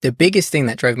the biggest thing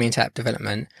that drove me into app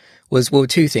development was, well,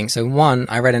 two things. So one,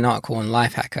 I read an article on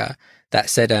Lifehacker that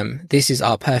said, this is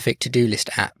our perfect to-do list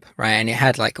app, right? And it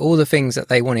had like all the things that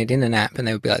they wanted in an app, and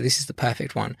they would be like, this is the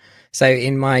perfect one. So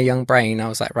in my young brain, I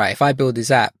was like, right, if I build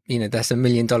this app, that's $1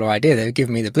 million idea. They would give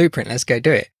me the blueprint. Let's go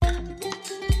do it.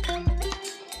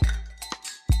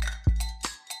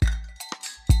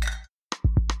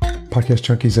 Podcast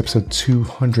Junkies, episode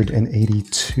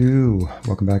 282.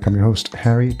 Welcome back. I'm your host,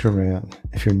 Harry Duran.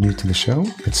 If you're new to the show,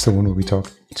 it's the one where we talk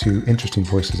to interesting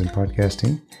voices in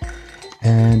podcasting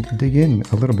and dig in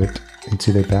a little bit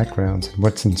into their backgrounds and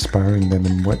what's inspiring them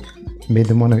and what made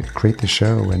them want to create the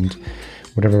show and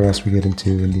whatever else we get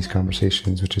into in these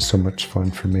conversations, which is so much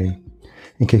fun for me.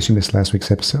 In case you missed last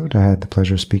week's episode, I had the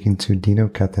pleasure of speaking to Dino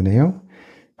Cattaneo,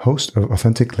 host of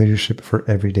Authentic Leadership for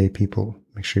Everyday People.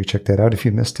 Make sure you check that out if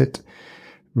you missed it.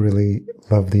 Really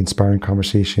love the inspiring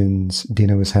conversations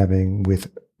Dino is having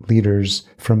with leaders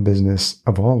from business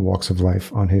of all walks of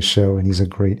life on his show, and he's a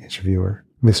great interviewer.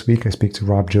 This week, I speak to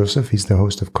Rob Joseph. He's the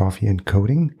host of Coffee and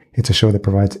Coding. It's a show that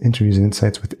provides interviews and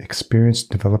insights with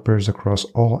experienced developers across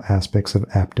all aspects of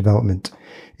app development,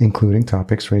 including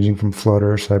topics ranging from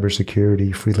Flutter,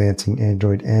 cybersecurity, freelancing,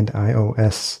 Android, and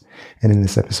iOS. And in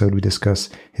this episode, we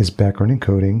discuss his background in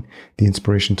coding, the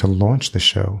inspiration to launch the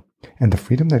show, and the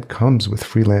freedom that comes with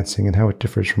freelancing and how it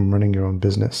differs from running your own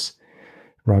business.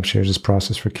 Rob shares his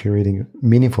process for curating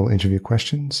meaningful interview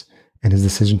questions and his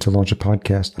decision to launch a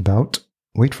podcast about,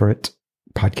 wait for it,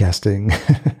 podcasting.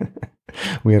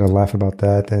 We had a laugh about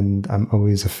that, and I'm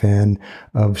always a fan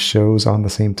of shows on the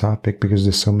same topic because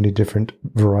there's so many different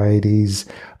varieties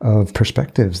of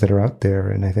perspectives that are out there,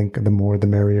 and I think the more the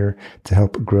merrier to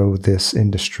help grow this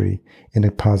industry in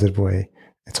a positive way.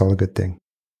 It's all a good thing.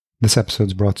 This episode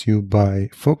is brought to you by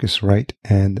Focusrite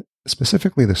and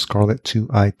specifically the Scarlett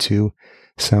 2i2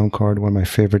 sound card, one of my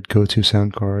favorite go-to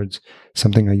sound cards,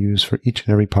 something I use for each and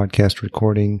every podcast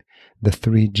recording. The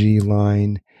 3G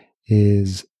line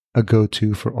is a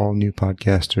go-to for all new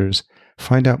podcasters.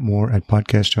 Find out more at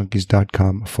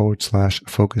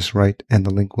podcastjunkies.com/Focusrite, and the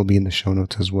link will be in the show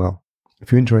notes as well.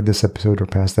 If you enjoyed this episode or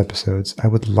past episodes, I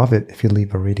would love it if you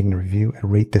leave a rating and review at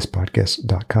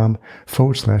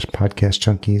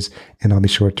ratethispodcast.com/podcastjunkies, and I'll be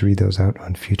sure to read those out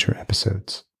on future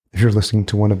episodes. If you're listening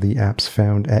to one of the apps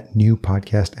found at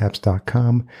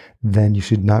newpodcastapps.com, then you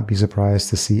should not be surprised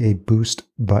to see a boost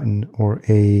button or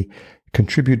a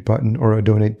contribute button or a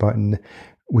donate button,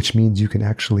 which means you can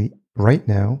actually right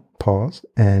now pause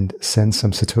and send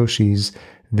some Satoshis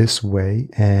this way.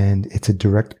 And it's a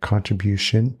direct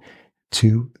contribution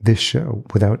to this show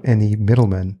without any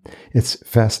middlemen. It's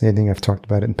fascinating. I've talked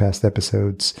about it in past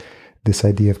episodes, this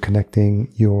idea of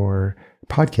connecting your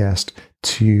podcast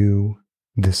to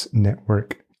this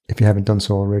network. If you haven't done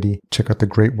so already, check out the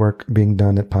great work being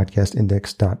done at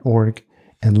podcastindex.org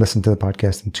and listen to the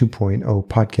Podcasting 2.0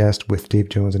 podcast with Dave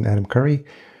Jones and Adam Curry,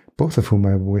 both of whom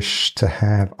I wish to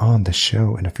have on the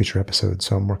show in a future episode.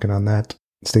 So I'm working on that.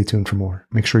 Stay tuned for more.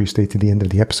 Make sure you stay to the end of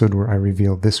the episode where I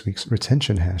reveal this week's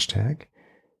retention hashtag.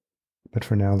 But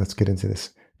for now, let's get into this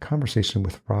conversation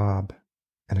with Rob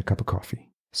and a cup of coffee.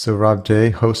 So Rob J.,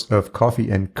 host of Coffee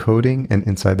and Coding and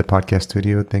Inside the Podcast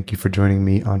Studio, thank you for joining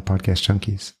me on Podcast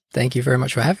Junkies. Thank you very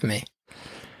much for having me.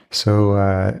 So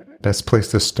best place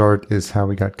to start is how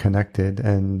we got connected.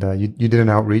 And you did an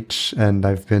outreach, and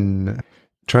I've been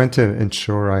trying to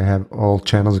ensure I have all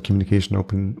channels of communication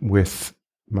open with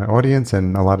my audience.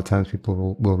 And a lot of times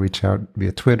people will reach out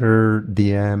via Twitter,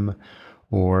 DM,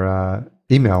 or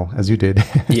email, as you did.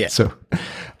 Yeah. So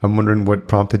I'm wondering what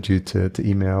prompted you to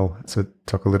email. So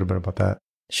talk a little bit about that.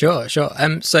 Sure. So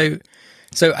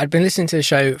I'd been listening to the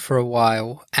show for a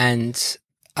while, and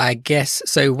I guess,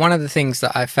 so one of the things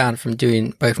that I found from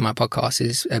doing both of my podcasts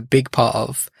is a big part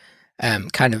of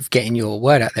kind of getting your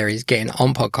word out there is getting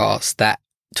on podcasts that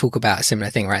talk about a similar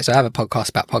thing, right? So I have a podcast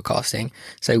about podcasting.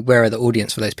 So where are the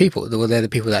audience for those people? Well, they're the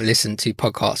people that listen to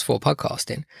podcasts for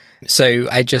podcasting. So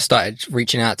I just started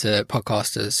reaching out to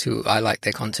podcasters who I like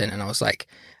their content, and I was like,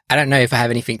 I don't know if I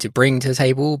have anything to bring to the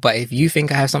table, but if you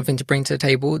think I have something to bring to the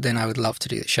table, then I would love to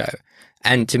do the show.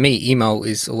 And to me, email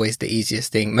is always the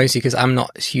easiest thing, mostly because I'm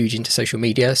not huge into social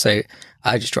media. So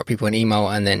I just drop people an email,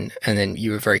 and then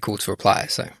you were very cool to reply.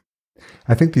 So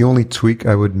I think the only tweak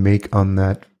I would make on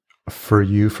that for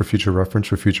you, for future reference,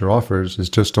 for future offers, is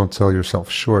just don't sell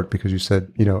yourself short, because you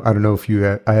said, I don't know if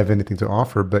I have anything to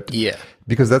offer, but yeah,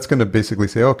 because that's going to basically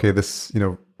say, okay, this,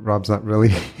 Rob's not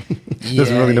really,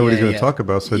 doesn't really know what he's going to talk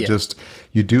about. So just,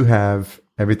 you do have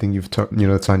everything you've talked,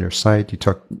 it's on your site. You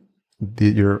talk,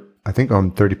 you're, I think,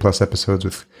 on 30 plus episodes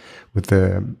with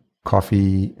the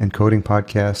Coffee and Coding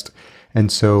podcast.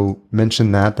 And so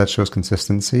mention that shows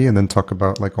consistency, and then talk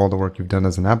about like all the work you've done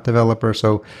as an app developer.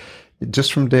 So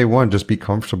just from day one, just be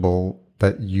comfortable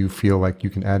that you feel like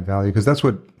you can add value, because that's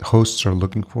what hosts are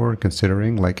looking for and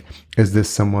considering. Like, is this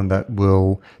someone that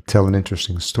will tell an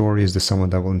interesting story? Is this someone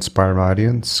that will inspire my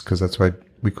audience? Because that's why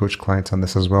we coach clients on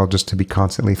this as well, just to be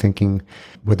constantly thinking,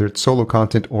 whether it's solo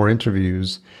content or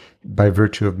interviews, by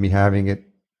virtue of me having it,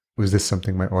 was this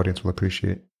something my audience will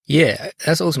appreciate? Yeah,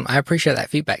 that's awesome. I appreciate that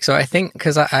feedback. So I think,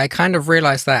 because I kind of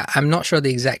realized that, I'm not sure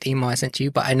the exact email I sent to you,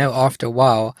 but I know after a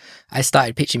while I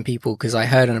started pitching people, because I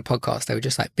heard on a podcast, they were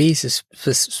just like, be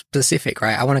specific,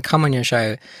 right? I want to come on your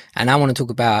show and I want to talk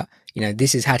about,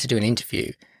 this is how to do an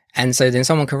interview. And so then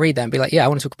someone can read that and be like, yeah, I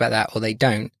want to talk about that, or they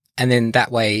don't. And then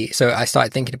that way, so I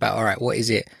started thinking about, all right, what is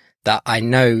it that I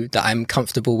know that I'm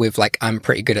comfortable with? Like, I'm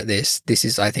pretty good at this. This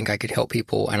is, I think I could help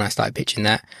people. And I started pitching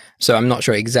that. So I'm not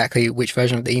sure exactly which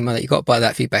version of the email that you got, but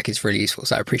that feedback is really useful.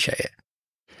 So I appreciate it.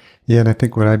 Yeah. And I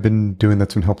think what I've been doing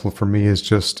that's been helpful for me is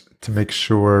just to make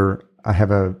sure I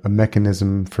have a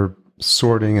mechanism for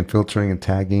sorting and filtering and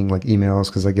tagging like emails,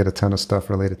 because I get a ton of stuff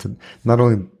related to not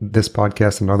only this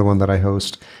podcast, another one that I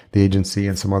host, the agency,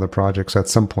 and some other projects. So at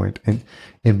some point, and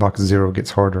inbox zero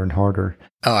gets harder and harder.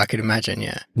 Oh, I could imagine.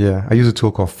 Yeah. Yeah. I use a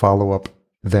tool called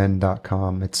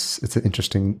followupthen.com. It's an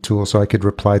interesting tool. So I could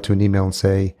reply to an email and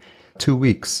say 2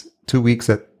 weeks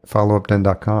at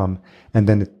followupthen.com. And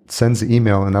then it sends the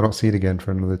email and I don't see it again for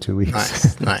another 2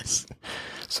 weeks. Nice.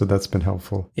 So that's been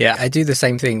helpful. Yeah. I do the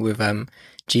same thing with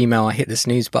Gmail. I hit the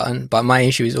snooze button, but my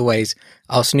issue is always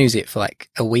I'll snooze it for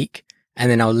like a week and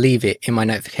then I'll leave it in my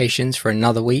notifications for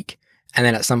another week. And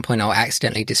then at some point I'll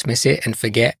accidentally dismiss it and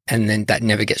forget, and then that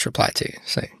never gets replied to.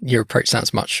 So your approach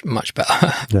sounds much, much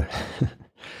better. Yeah.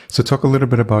 So talk a little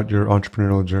bit about your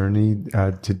entrepreneurial journey.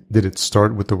 Did it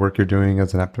start with the work you're doing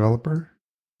as an app developer?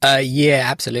 Yeah,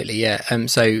 absolutely. Yeah.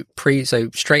 So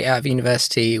straight out of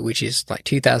university, which is like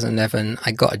 2011,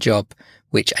 I got a job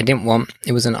which I didn't want.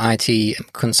 It was an IT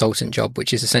consultant job,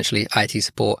 which is essentially IT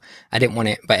support. I didn't want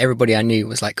it, but everybody I knew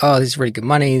was like, oh, this is really good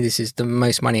money. This is the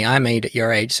most money I made at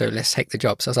your age. So let's take the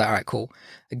job. So I was like, all right, cool.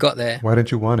 I got there. Why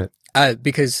didn't you want it?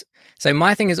 So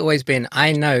my thing has always been,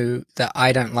 I know that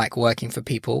I don't like working for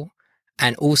people.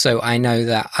 And also I know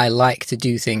that I like to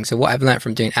do things. So what I've learned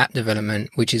from doing app development,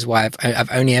 which is why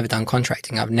I've only ever done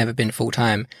contracting, I've never been full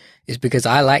time, is because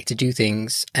I like to do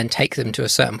things and take them to a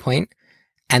certain point,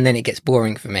 and then it gets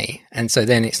boring for me. And so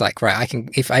then it's like, right, I can,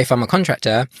 if I'm a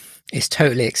contractor, it's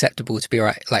totally acceptable to be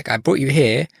right. Like, I brought you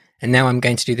here and now I'm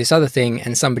going to do this other thing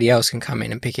and somebody else can come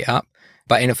in and pick it up.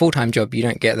 But in a full-time job, you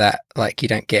don't get that. Like, you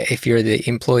don't get, if you're the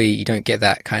employee, you don't get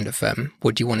that kind of,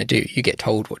 what do you want to do? You get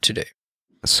told what to do.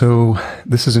 So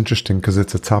this is interesting because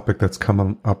it's a topic that's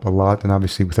come up a lot. And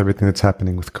obviously with everything that's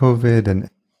happening with COVID and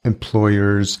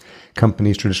employers,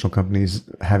 companies, traditional companies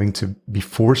having to be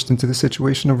forced into the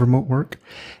situation of remote work.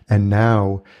 And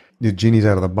now the genie's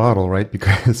out of the bottle, right?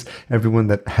 Because everyone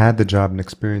that had the job and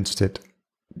experienced it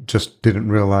just didn't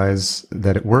realize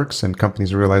that it works, and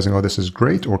companies are realizing, oh, this is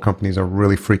great, or companies are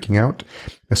really freaking out,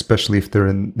 especially if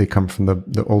they come from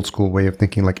the old school way of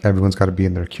thinking, like everyone's got to be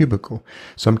in their cubicle.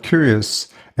 So I'm curious,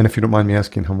 and if you don't mind me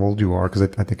asking how old you are, because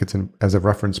I think it's as a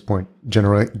reference point,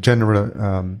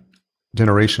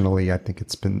 generationally, I think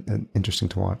it's been interesting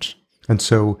to watch. And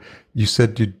so you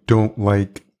said you don't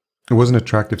like, it wasn't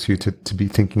attractive to you to be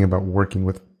thinking about working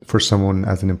for someone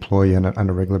as an employee on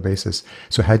a regular basis.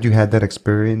 So had you had that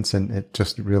experience and it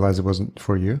just realized it wasn't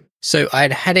for you? So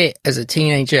I'd had it as a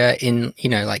teenager in,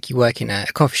 like you work in a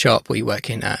coffee shop or you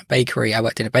work in a bakery. I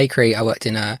worked in a bakery. I worked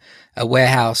in a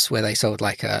warehouse where they sold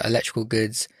like electrical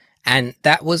goods. And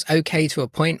that was okay to a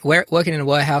point. Where working in a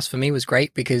warehouse for me was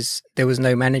great because there was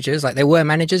no managers. Like, there were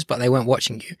managers, but they weren't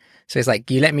watching you. So it's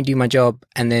like, you let me do my job.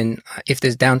 And then if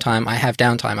there's downtime, I have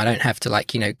downtime. I don't have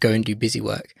to go and do busy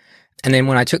work. And then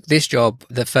when I took this job,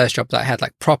 the first job that I had,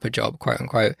 like proper job, quote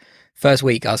unquote, first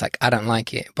week, I was like, I don't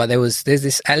like it. But there's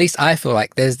this, at least I feel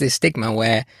like there's this stigma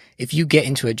where if you get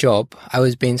into a job, I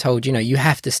was being told, you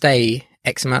have to stay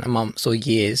X amount of months or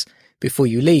years before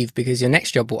you leave, because your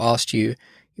next job will ask you,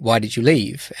 why did you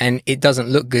leave? And it doesn't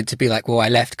look good to be like, well, I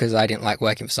left because I didn't like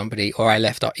working for somebody, or I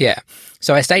left. Yeah.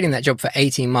 So I stayed in that job for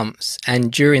 18 months.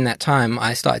 And during that time,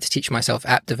 I started to teach myself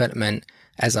app development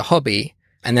as a hobby.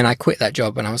 And then I quit that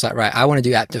job and I was like, right, I want to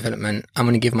do app development. I'm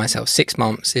going to give myself 6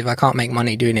 months. If I can't make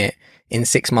money doing it in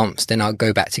 6 months, then I'll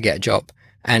go back to get a job.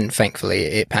 And thankfully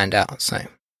it panned out. So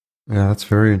yeah, that's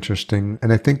very interesting.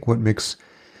 And I think what makes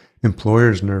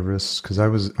employers nervous, because I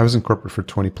was in corporate for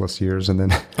 20 plus years, and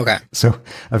then okay, so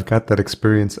I've got that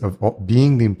experience of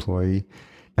being the employee,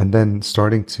 and then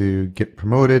starting to get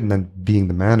promoted and then being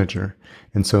the manager.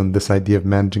 And so this idea of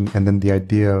managing, and then the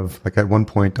idea of like at one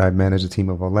point I managed a team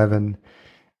of 11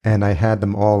 and I had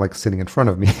them all like sitting in front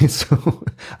of me. So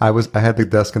I had the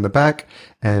desk in the back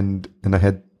and I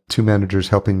had two managers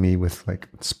helping me with like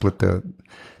split the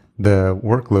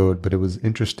workload. But it was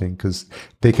interesting because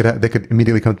they could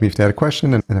immediately come to me if they had a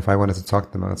question. And if I wanted to talk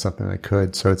to them about something, I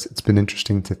could. So it's been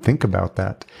interesting to think about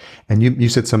that. And you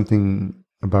said something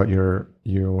about your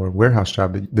warehouse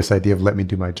job, this idea of let me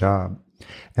do my job.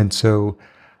 And so,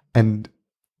 and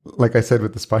like I said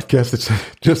with this podcast,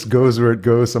 it just goes where it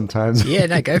goes sometimes. Yeah,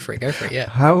 no, go for it. Yeah.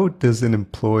 How does an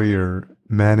employer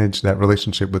manage that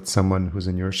relationship with someone who's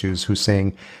in your shoes, who's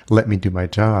saying, let me do my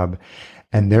job?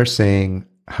 And they're saying,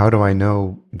 how do I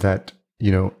know that,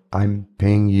 I'm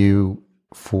paying you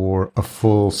for a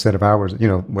full set of hours,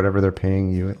 whatever they're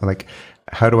paying you? Like,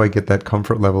 how do I get that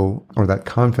comfort level or that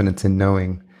confidence in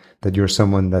knowing that you're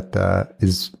someone that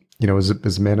is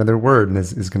a man of their word and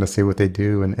is going to say what they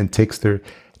do and takes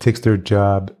their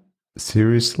job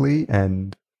seriously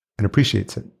and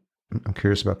appreciates it? I'm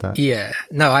curious about that. Yeah,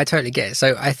 no, I totally get it.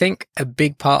 So I think a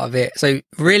big part of it, so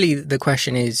really the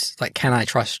question is like, can I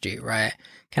trust you, right?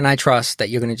 Can I trust that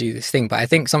you're going to do this thing? But I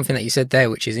think something that you said there,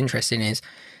 which is interesting, is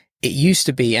it used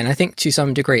to be, and I think to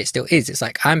some degree it still is, it's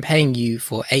like I'm paying you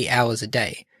for 8 hours a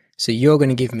day. So you're going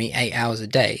to give me 8 hours a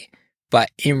day.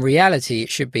 But in reality, it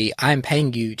should be I'm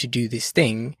paying you to do this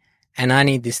thing and I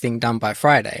need this thing done by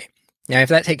Friday. Now, if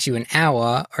that takes you an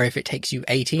hour or if it takes you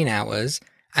 18 hours,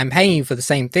 I'm paying you for the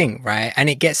same thing, right? And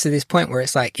it gets to this point where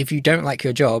it's like, if you don't like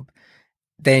your job,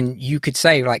 then you could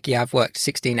say like, yeah, I've worked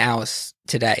 16 hours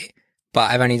today,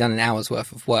 but I've only done an hour's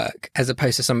worth of work, as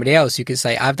opposed to somebody else who could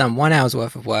say, I've done 1 hour's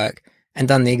worth of work and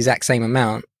done the exact same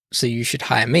amount, so you should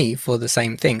hire me for the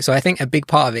same thing. So I think a big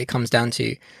part of it comes down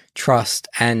to trust.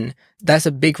 And that's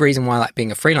a big reason why I like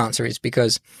being a freelancer, is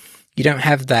because you don't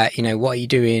have that, what are you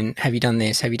doing? Have you done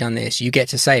this? Have you done this? You get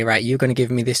to say, right, you're going to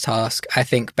give me this task, I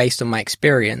think, based on my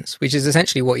experience, which is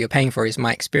essentially what you're paying for, is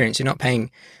my experience. You're not paying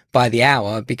by the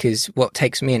hour, because what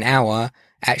takes me an hour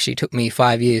actually took me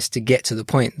 5 years to get to the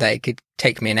point that it could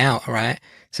take me an hour, right?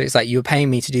 So it's like, you're paying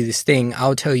me to do this thing.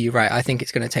 I'll tell you, right, I think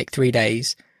it's going to take 3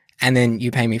 days. And then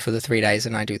you pay me for the 3 days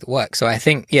and I do the work. So I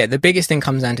think, yeah, the biggest thing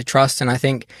comes down to trust. And I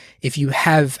think if you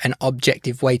have an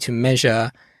objective way to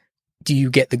measure, do you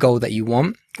get the goal that you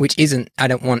want? Which isn't, I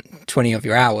don't want 20 of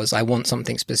your hours. I want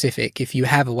something specific. If you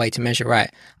have a way to measure, right,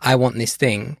 I want this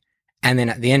thing, and then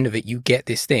at the end of it, you get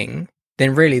this thing,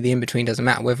 then really the in-between doesn't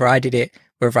matter. Whether I did it,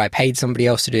 whether I paid somebody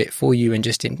else to do it for you and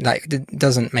just didn't, like, it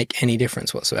doesn't make any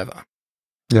difference whatsoever.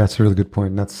 Yeah, that's a really good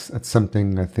point. That's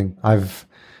something I think I've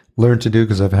learned to do,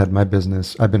 because I've had my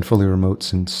business. I've been fully remote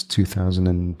since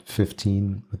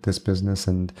 2015 with this business,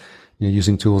 and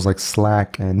using tools like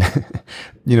Slack and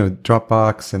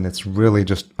Dropbox, and it's really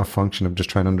just a function of just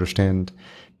trying to understand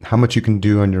how much you can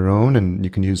do on your own, and you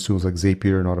can use tools like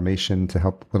Zapier and automation to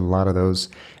help with a lot of those.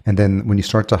 And then when you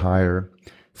start to hire,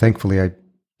 thankfully, I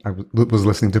was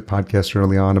listening to podcasts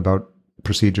early on about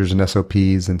procedures and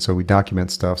SOPs, and so we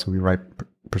document stuff, so we write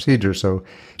procedures. So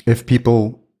if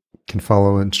people can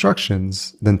follow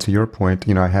instructions, then to your point,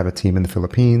 I have a team in the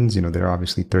Philippines, they're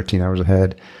obviously 13 hours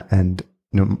ahead, and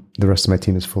the rest of my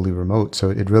team is fully remote. So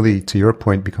it really, to your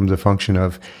point, becomes a function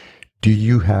of, do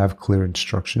you have clear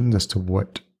instructions as to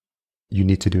what you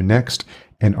need to do next?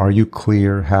 And are you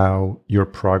clear how your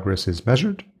progress is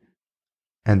measured?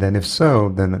 And then if so,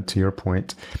 then to your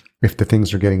point, if the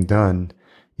things are getting done,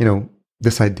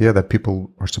 this idea that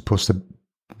people are supposed to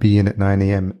be in at 9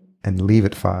 a.m. and leave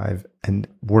at 5 and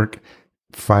work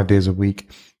 5 days a week,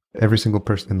 every single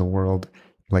person in the world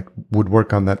would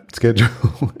work on that schedule.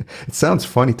 It sounds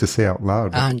funny to say out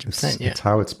loud, but 100%, yeah. It's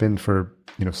how it's been for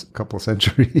a couple of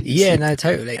centuries. Yeah, no,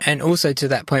 totally. And also to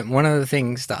that point, one of the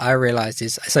things that I realized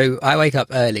is, so I wake up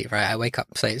early, right? I wake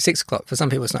up, say, 6 o'clock. For some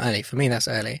people, it's not early. For me, that's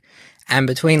early. And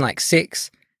between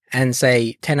 6 and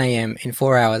say 10 a.m. in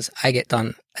 4 hours, I get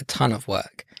done a ton of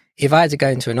work. If I had to go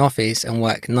into an office and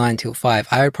work 9 till 5,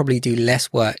 I would probably do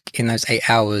less work in those 8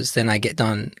 hours than I get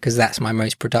done, because that's my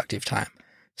most productive time.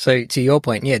 So to your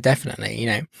point, yeah, definitely,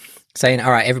 saying,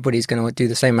 all right, everybody's going to do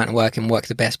the same amount of work and work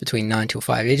the best between 9 till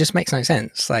 5. It just makes no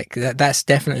sense. That's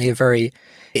definitely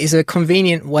it's a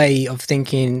convenient way of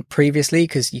thinking previously,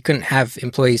 because you couldn't have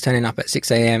employees turning up at 6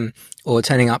 a.m. or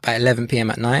turning up at 11 p.m.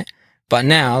 at night. But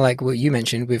now, like what you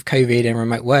mentioned with COVID and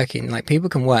remote working, people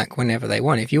can work whenever they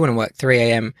want. If you want to work 3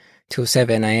 a.m. till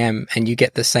 7 a.m. and you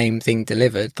get the same thing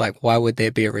delivered, why would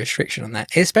there be a restriction on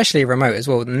that? Especially remote as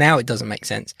well. Now it doesn't make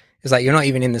sense. It's you're not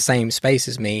even in the same space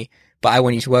as me, but I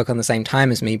want you to work on the same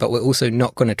time as me, but we're also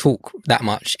not going to talk that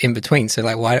much in between. So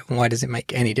like, why does it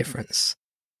make any difference?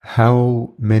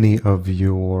 How many of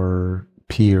your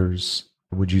peers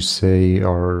would you say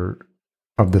are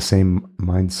of the same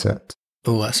mindset?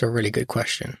 Oh, that's a really good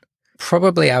question.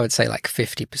 Probably I would say like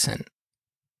 50%.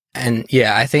 And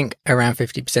yeah, I think around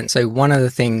 50%. So one of the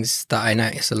things that I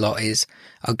notice a lot is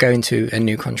I'll go into a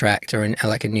new contract or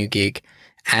like a new gig,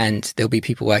 and there'll be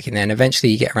people working there. And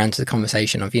eventually you get around to the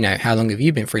conversation of, how long have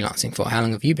you been freelancing for? How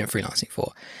long have you been freelancing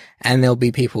for? And there'll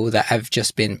be people that have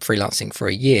just been freelancing for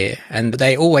a year. And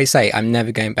they always say, I'm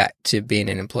never going back to being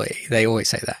an employee. They always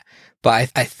say that.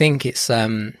 But I think it's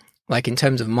like in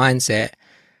terms of mindset,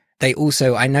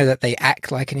 I know that they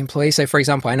act like an employee. So for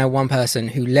example, I know one person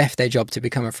who left their job to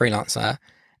become a freelancer,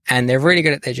 and they're really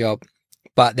good at their job,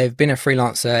 but they've been a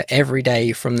freelancer every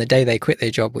day from the day they quit their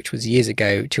job, which was years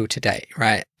ago, till today,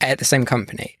 right? At the same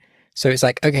company. So it's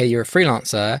like, okay, you're a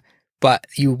freelancer, but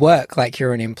you work like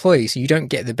you're an employee. So you don't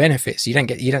get the benefits. You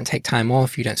don't take time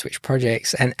off. You don't switch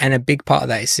projects. And a big part of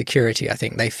that is security. I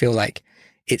think they feel like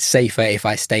it's safer if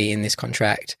I stay in this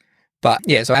contract. But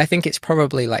yeah, so I think it's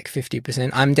probably like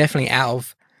 50%. I'm definitely out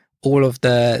of all of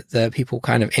the people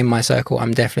kind of in my circle,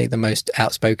 I'm definitely the most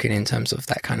outspoken in terms of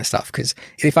that kind of stuff. Because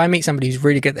if I meet somebody who's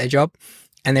really good at their job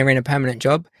and they're in a permanent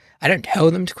job, I don't tell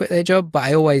them to quit their job, but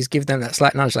I always give them that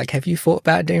slight nudge, like, have you thought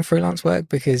about doing freelance work?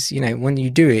 Because, when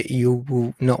you do it, you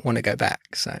will not want to go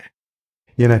back. So.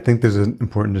 Yeah, and I think there's an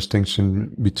important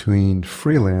distinction between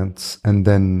freelance and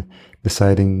then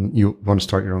deciding you want to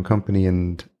start your own company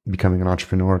and becoming an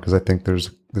entrepreneur. Because I think there's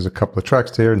a couple of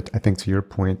tracks there. And I think to your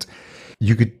point,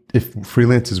 you could, if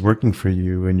freelance is working for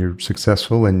you and you're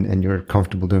successful and you're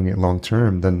comfortable doing it long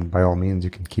term, then by all means you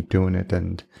can keep doing it,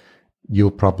 and you'll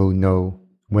probably know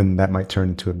when that might turn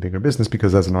into a bigger business.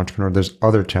 Because as an entrepreneur, there's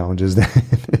other challenges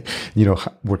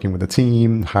that, working with a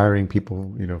team, hiring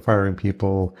people, firing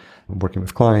people, working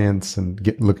with clients, and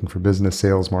looking for business,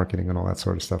 sales, marketing, and all that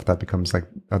sort of stuff. That becomes like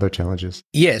other challenges.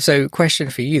 Yeah. So question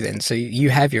for you then. So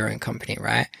you have your own company,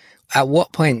 right? At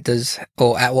what point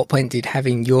did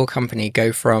having your company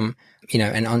go from,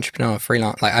 an entrepreneur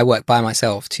freelance, like I work by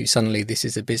myself, to suddenly this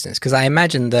is a business? Because I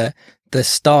imagine the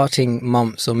starting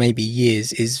months or maybe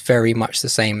years is very much the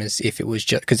same as if it was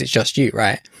just because it's just you,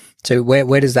 right? So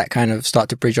where does that kind of start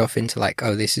to bridge off into like,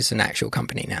 oh, this is an actual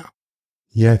company now?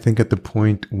 Yeah, I think at the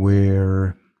point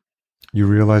where you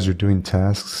realize you're doing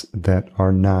tasks that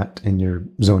are not in your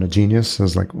zone of genius,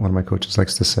 as like one of my coaches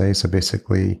likes to say. So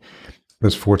basically,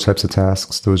 there's 4 types of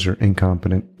tasks. Those you're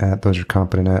incompetent at, those you're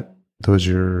competent at, those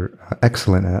you're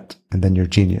excellent at, and then you're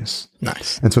genius.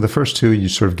 Nice. And so the first 2, you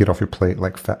sort of get off your plate,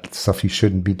 like fat stuff you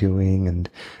shouldn't be doing. And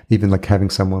even like having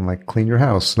someone like clean your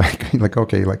house,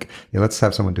 okay, let's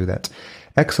have someone do that.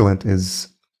 Excellent is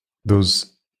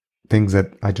those things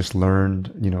that I just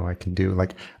learned, I can do.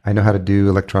 Like I know how to do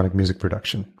electronic music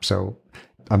production. So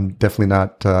I'm definitely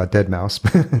not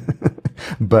deadmau5,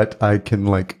 but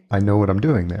I know what I'm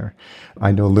doing there.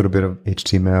 I know a little bit of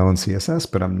HTML and CSS,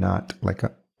 but I'm not like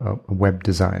a web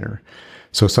designer.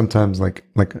 So sometimes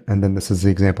and then this is the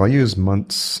example I use.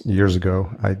 Years ago,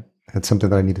 I had something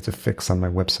that I needed to fix on my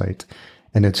website,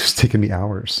 and it just taken me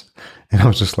hours. And I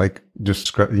was just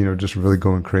really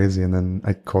going crazy. And then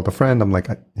I called a friend. I'm like,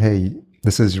 hey,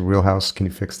 this is your wheelhouse. Can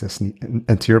you fix this?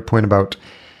 And to your point about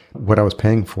what I was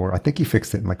paying for, I think he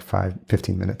fixed it in like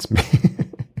 15 minutes.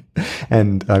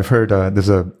 And I've heard, there's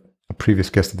a previous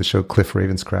guest of the show, Cliff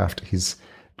Ravenscraft. He's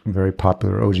a very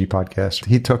popular OG podcast.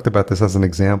 He talked about this as an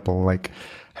example, like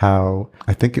how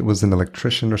I think it was an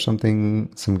electrician or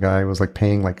something. Some guy was like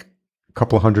paying like a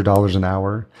couple $100 an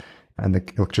hour, and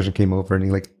the electrician came over and he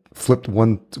like flipped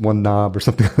one knob or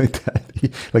something like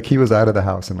that. He was out of the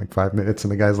house in like 5 minutes,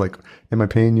 and the guy's like, am I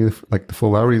paying you like the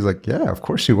full hour? He's like, yeah, of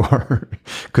course you are.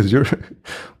 Because you're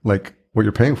like, what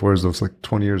you're paying for is those like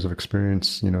 20 years of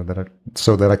experience,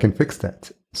 so that I can fix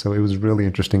that. So it was really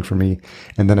interesting for me.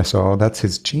 And then I saw, oh, that's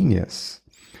his genius.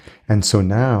 And so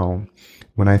now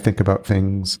when I think about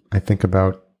things, I think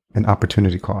about an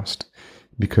opportunity cost,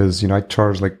 because, I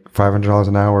charge like $500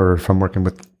 an hour if I'm working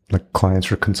with like clients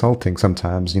for consulting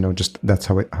sometimes, just that's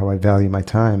how I value my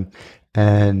time.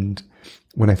 And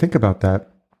when I think about that,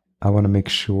 I want to make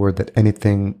sure that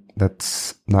anything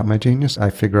that's not my genius,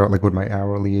 I figure out like what my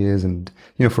hourly is. And,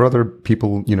 for other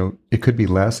people, it could be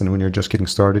less. And when you're just getting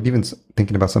started, even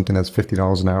thinking about something that's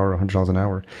 $50 an hour, $100 an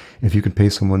hour, if you can pay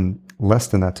someone less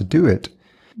than that to do it,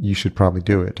 you should probably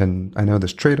do it. And I know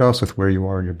there's trade-offs with where you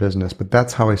are in your business, but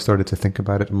that's how I started to think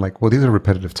about it. I'm like, well, these are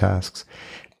repetitive tasks.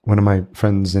 One of my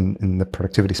friends in the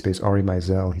productivity space, Ari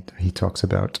Meisel, he talks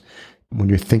about when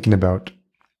you're thinking about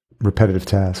repetitive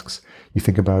tasks, you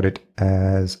think about it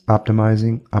as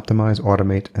optimize,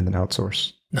 automate, and then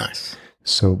outsource. Nice.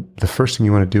 So the first thing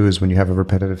you want to do is when you have a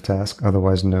repetitive task,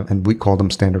 otherwise known, and we call them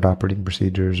standard operating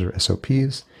procedures or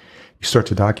SOPs, you start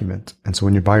to document. And so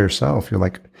when you're by yourself, you're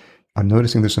like, I'm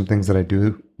noticing there's some things that I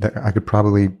do that I could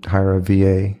probably hire a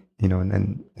VA,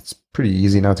 and it's pretty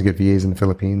easy now to get VAs in the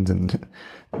Philippines. And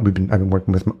I've been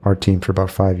working with our team for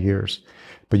about 5 years.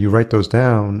 But you write those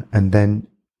down, and then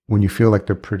when you feel like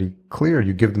they're pretty clear,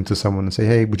 you give them to someone and say,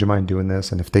 hey, would you mind doing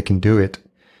this? And if they can do it,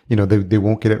 they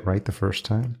won't get it right the first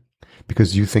time.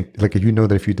 Because you think, like, if you know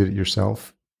that if you did it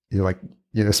yourself, you're like,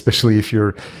 especially if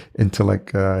you're into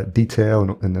like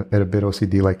detail and a bit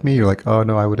OCD like me, you're like, oh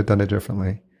no, I would have done it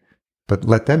differently. But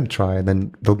let them try, and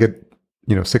then they'll get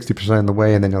 60% in the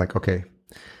way, and then you're like, okay,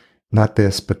 not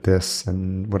this, but this.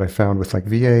 And what I found with like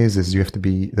VAs is there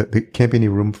can't be any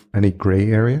room for any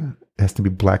gray area. It has to be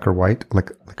black or white,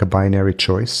 like a binary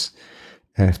choice.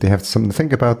 And if they have something to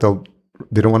think about,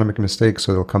 they don't want to make a mistake,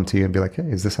 so they'll come to you and be like, hey,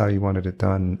 is this how you wanted it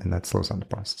done? And that slows down the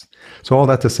process. So all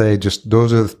that to say, just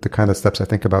those are the kind of steps I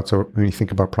think about. So when you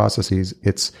think about processes,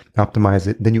 it's optimize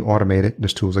it, then you automate it.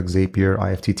 There's tools like Zapier,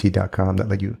 IFTT.com that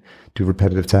let you do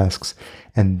repetitive tasks.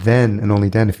 And then, and only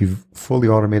then, if you've fully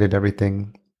automated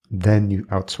everything, then you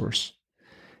outsource.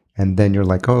 And then you're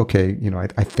like, oh, okay,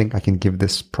 I think I can give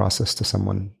this process to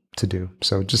someone to do.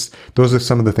 So just those are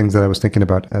some of the things that I was thinking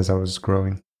about as I was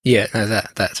growing. Yeah, no,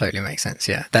 that totally makes sense.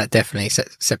 Yeah, that definitely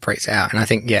separates it out. And I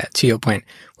think, yeah, to your point,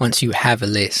 once you have a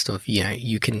list of,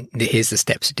 here's the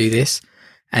steps to do this,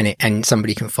 and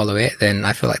somebody can follow it, then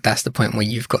I feel like that's the point where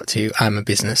you've got to, I'm a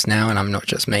business now and I'm not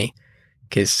just me,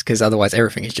 because otherwise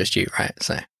everything is just you, right?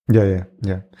 So.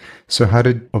 Yeah. So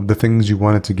of the things you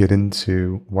wanted to get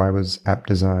into, why was app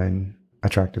design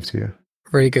attractive to you?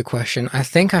 Really good question. I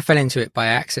think I fell into it by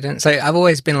accident. So I've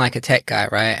always been like a tech guy,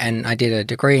 right? And I did a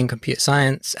degree in computer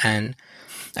science, and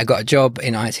I got a job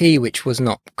in IT, which was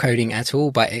not coding at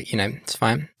all, but it's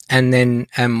fine. And then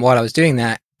while I was doing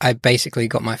that, I basically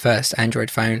got my first Android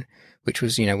phone, which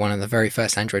was, one of the very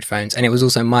first Android phones. And it was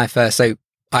also my first. So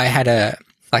I had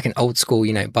an old school,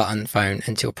 button phone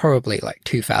until probably like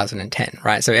 2010,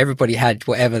 right? So everybody had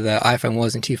whatever the iPhone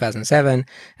was in 2007,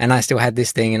 and I still had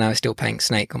this thing, and I was still playing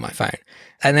Snake on my phone.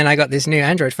 And then I got this new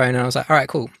Android phone, and I was like, all right,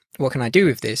 cool. What can I do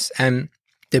with this? And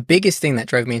the biggest thing that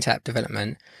drove me into app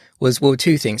development was,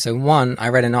 two things. So one, I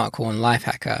read an article on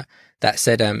Lifehacker that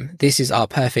said, this is our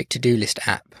perfect to-do list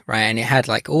app, right? And it had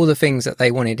like all the things that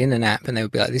they wanted in an app, and they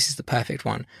would be like, this is the perfect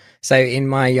one. So in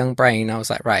my young brain, I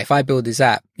was like, right, if I build this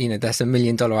app, that's $1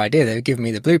 million idea. They would give me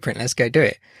the blueprint. Let's go do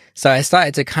it. So I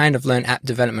started to kind of learn app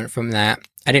development from that.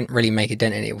 I didn't really make a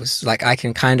dent in it. It was like, I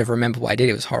can kind of remember what I did.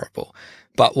 It was horrible.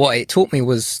 But what it taught me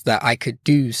was that I could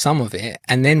do some of it.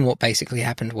 And then what basically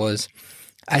happened was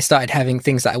I started having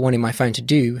things that I wanted my phone to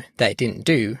do that it didn't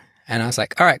do. And I was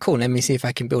like, all right, cool. Let me see if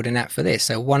I can build an app for this.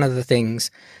 So one of the things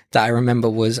that I remember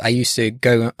was I used to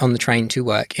go on the train to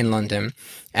work in London.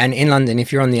 And in London,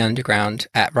 if you're on the underground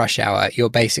at rush hour, you're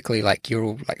basically like, you're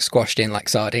all like squashed in like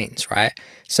sardines, right?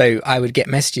 So I would get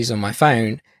messages on my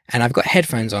phone, and I've got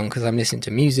headphones on because I'm listening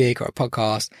to music or a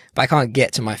podcast, but I can't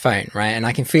get to my phone, right? And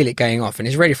I can feel it going off, and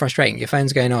it's really frustrating. Your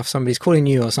phone's going off, somebody's calling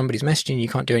you or somebody's messaging you,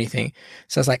 can't do anything.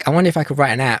 So I was like, I wonder if I could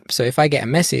write an app. So if I get a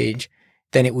message,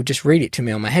 then it will just read it to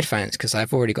me on my headphones because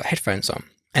I've already got headphones on.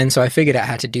 And so I figured out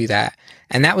how to do that.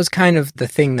 And that was kind of the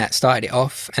thing that started it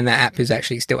off. And that app is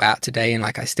actually still out today, and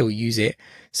like I still use it.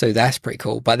 So that's pretty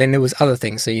cool. But then there was other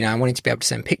things. So, I wanted to be able to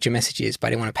send picture messages, but I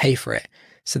didn't want to pay for it.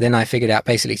 So then I figured out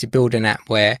basically to build an app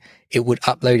where it would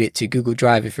upload it to Google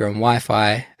Drive if you're on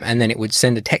Wi-Fi, and then it would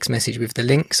send a text message with the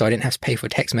link. So I didn't have to pay for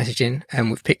text messaging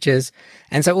and with pictures.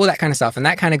 And so all that kind of stuff. And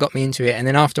that kind of got me into it. And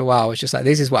then after a while, I was just like,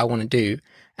 this is what I want to do.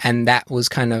 And that was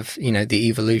kind of, the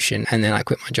evolution. And then I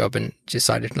quit my job and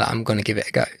decided that I'm going to give it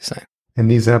a go. So. And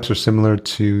these apps are similar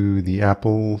to the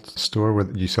Apple store where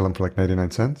you sell them for like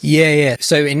 99 cents? Yeah.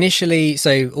 So initially,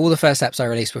 all the first apps I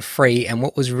released were free. And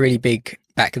what was really big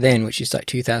back then, which is like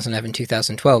 2011,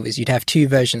 2012, is you'd have two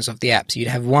versions of the app. So you'd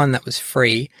have one that was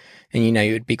free, and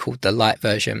it would be called the light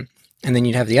version. And then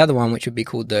you'd have the other one, which would be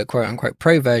called the quote unquote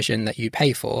pro version that you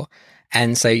pay for.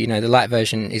 And so, the light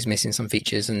version is missing some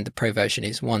features, and the pro version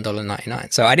is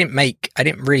 $1.99. So I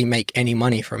didn't really make any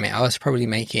money from it. I was probably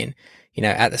making,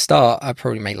 at the start, I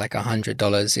probably made like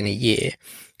 $100 in a year.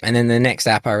 And then the next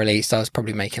app I released, I was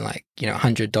probably making like,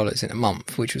 $100 in a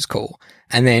month, which was cool.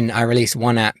 And then I released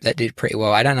one app that did pretty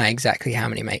well. I don't know exactly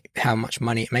how much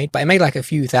money it made, but it made like a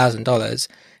few $1,000s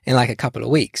in like a couple of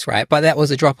weeks, right? But that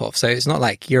was a drop off. So it's not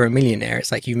like you're a millionaire.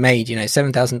 It's like you made,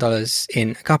 $7,000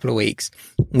 in a couple of weeks.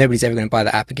 Nobody's ever going to buy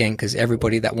that app again because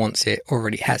everybody that wants it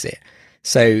already has it.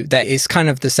 So that is kind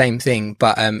of the same thing,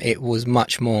 but it was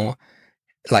much more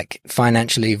like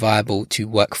financially viable to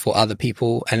work for other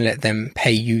people and let them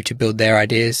pay you to build their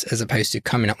ideas, as opposed to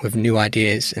coming up with new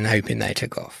ideas and hoping they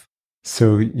took off.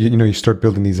 So, you start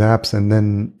building these apps, and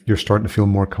then you're starting to feel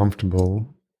more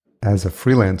comfortable as a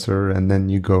freelancer, and then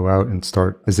you go out and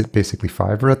start, is it basically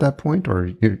Fiverr at that point,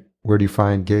 or where do you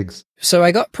find gigs? So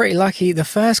I got pretty lucky. The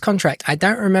first contract, I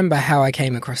don't remember how I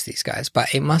came across these guys,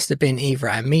 but it must have been either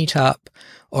at a meetup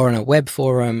or on a web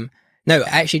forum. No,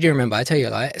 I actually do remember. I tell you a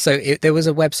lie. So there was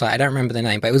a website, I don't remember the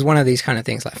name, but it was one of these kind of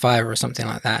things like Fiverr or something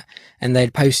like that. And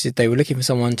they'd posted, they were looking for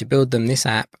someone to build them this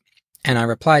app. And I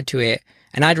replied to it.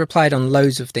 And I'd replied on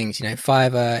loads of things,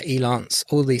 Fiverr, Elance,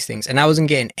 all these things. And I wasn't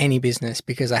getting any business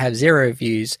because I have 0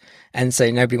 reviews. And so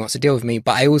nobody wants to deal with me.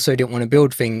 But I also didn't want to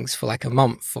build things for like a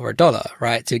month for $1,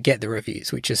 right? To get the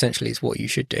reviews, which essentially is what you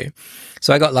should do.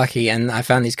 So I got lucky and I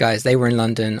found these guys. They were in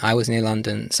London. I was near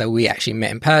London. So we actually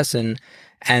met in person.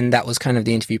 And that was kind of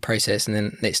the interview process. And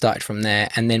then it started from there.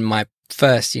 And then my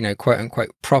first, quote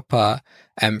unquote, proper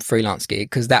freelance gig,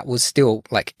 because that was still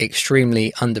like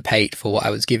extremely underpaid for what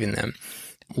I was giving them,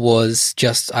 was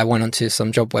just, I went onto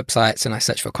some job websites and I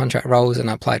searched for contract roles and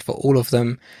I applied for all of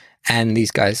them. And these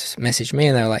guys messaged me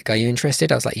and they were like, are you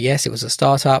interested? I was like, yes. It was a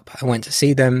startup. I went to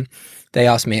see them. They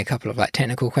asked me a couple of like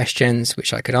technical questions,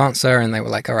 which I could answer. And they were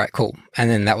like, all right, cool. And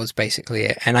then that was basically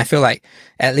it. And I feel like,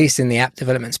 at least in the app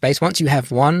development space, once you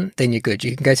have one, then you're good.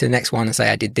 You can go to the next one and say,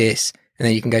 I did this. And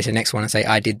then you can go to the next one and say,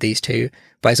 I did these 2.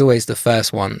 But it's always the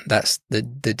first one that's the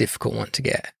difficult one to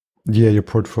get. Yeah, your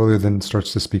portfolio then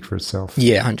starts to speak for itself.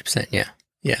 Yeah, 100%.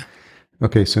 Yeah.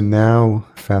 Okay, so now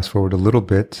fast forward a little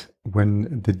bit.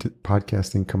 When did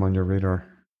podcasting come on your radar?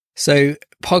 So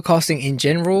podcasting in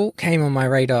general came on my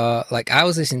radar. Like I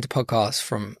was listening to podcasts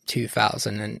from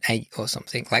 2008 or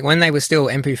something. Like when they were still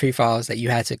MP3 files that you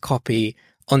had to copy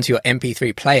onto your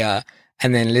MP3 player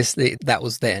and then listen. That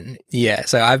was then. Yeah.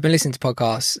 So I've been listening to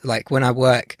podcasts. Like when I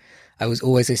work, I was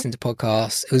always listening to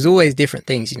podcasts. It was always different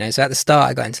things, So at the start,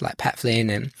 I got into like Pat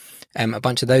Flynn and a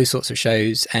bunch of those sorts of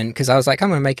shows. And because I was like, I'm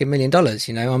going to make $1 million,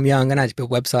 I'm young and I had to build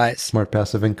websites. Smart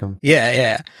passive income.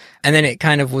 Yeah. And then it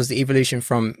kind of was the evolution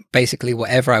from basically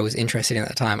whatever I was interested in at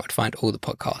the time. I'd find all the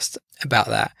podcasts about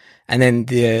that. And then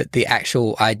the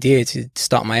actual idea to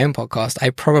start my own podcast, I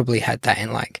probably had that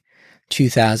in like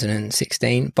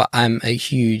 2016, but I'm a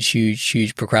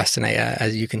huge procrastinator,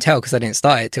 as you can tell, because I didn't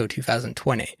start it till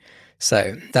 2020.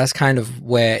 So that's kind of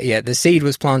where, the seed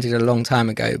was planted a long time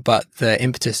ago, but the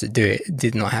impetus to do it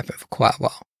did not happen for quite a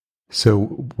while. So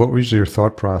what was your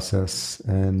thought process?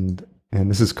 And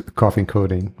this is coffee and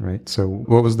coding, right? So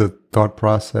what was the thought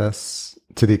process,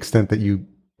 to the extent that you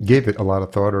gave it a lot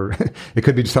of thought, or it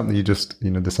could be something you just,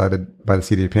 decided by the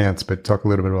seat of your pants, but talk a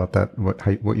little bit about that,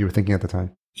 what you were thinking at the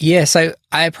time. Yeah, so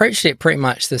I approached it pretty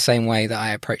much the same way that I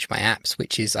approach my apps,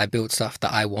 which is I build stuff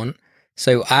that I want.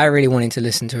 So I really wanted to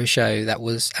listen to a show that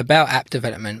was about app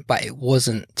development, but it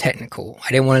wasn't technical.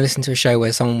 I didn't want to listen to a show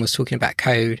where someone was talking about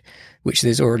code, which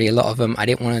there's already a lot of them. I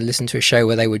didn't want to listen to a show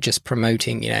where they were just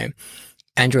promoting,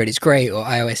 Android is great or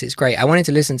iOS is great. I wanted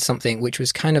to listen to something which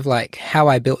was kind of like how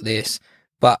I built this,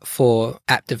 but for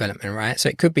app development, right? So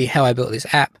it could be how I built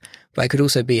this app, but it could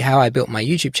also be how I built my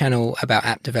YouTube channel about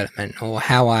app development, or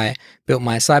how I built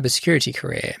my cybersecurity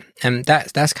career. And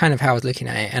that's kind of how I was looking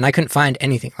at it. And I couldn't find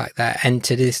anything like that. And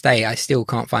to this day, I still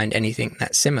can't find anything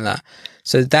that's similar.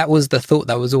 So that was the thought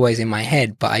that was always in my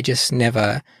head, but I just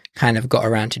never kind of got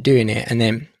around to doing it. And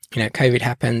then, COVID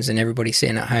happens and everybody's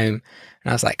sitting at home. And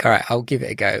I was like, all right, I'll give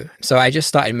it a go. So I just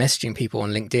started messaging people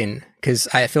on LinkedIn, because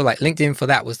I feel like LinkedIn for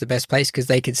that was the best place, because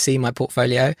they could see my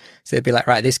portfolio. So they'd be like,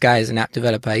 right, this guy is an app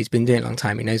developer. He's been doing it a long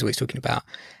time. He knows what he's talking about.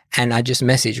 And I just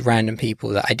messaged random people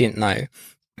that I didn't know.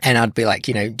 And I'd be like,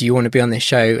 do you want to be on this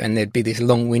show? And there'd be this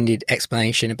long-winded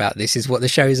explanation about this is what the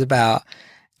show is about.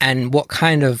 And what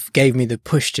kind of gave me the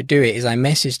push to do it is I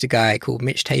messaged a guy called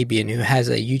Mitch Tabian, who has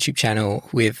a YouTube channel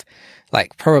with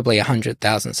like probably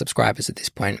 100,000 subscribers at this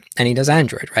point. And he does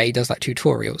Android, right? He does like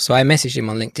tutorials. So I messaged him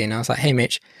on LinkedIn. I was like, hey,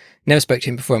 Mitch, never spoke to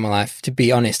him before in my life. To be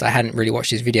honest, I hadn't really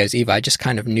watched his videos either. I just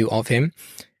kind of knew of him.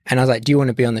 And I was like, do you want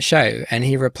to be on the show? And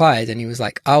he replied and he was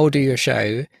like, I'll do your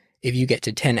show if you get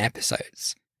to 10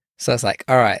 episodes. So I was like,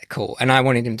 all right, cool. And I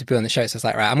wanted him to be on the show. So I was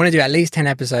like, right, I'm going to do at least 10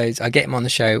 episodes. I'll get him on the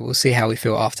show. We'll see how we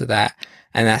feel after that.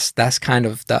 And that's kind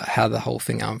of how the whole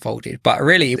thing unfolded. But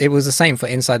really, it was the same for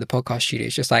Inside the Podcast Studio.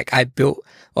 It's just like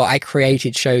I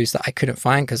created shows that I couldn't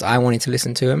find because I wanted to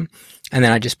listen to them. And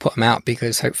then I just put them out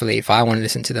because hopefully if I want to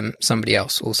listen to them, somebody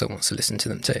else also wants to listen to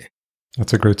them too.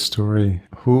 That's a great story.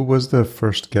 Who was the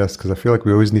first guest? Because I feel like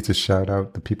we always need to shout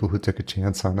out the people who took a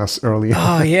chance on us early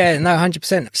on. Oh, yeah. No,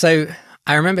 100%. So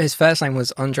I remember his first name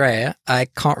was Andrea. I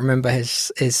can't remember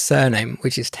his surname,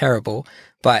 which is terrible.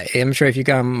 But I'm sure if you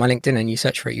go on my LinkedIn and you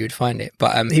search for it, you would find it.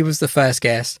 But he was the first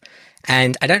guest.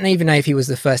 And I don't even know if he was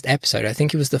the first episode. I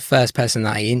think he was the first person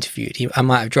that I interviewed. I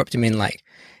might have dropped him in like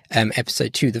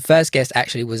episode 2. The first guest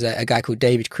actually was a guy called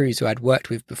David Cruz, who I'd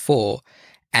worked with before.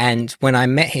 And when I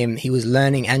met him, he was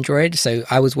learning Android. So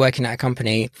I was working at a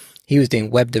company. He was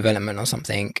doing web development or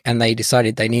something. And they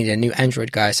decided they needed a new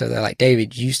Android guy. So they're like,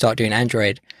 David, you start doing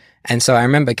Android. And so I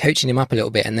remember coaching him up a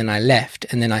little bit, and then I left,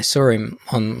 and then I saw him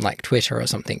on like Twitter or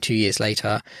something 2 years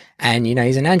later. And, you know,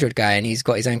 he's an Android guy and he's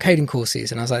got his own coding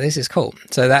courses. And I was like, this is cool.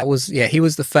 So that was, he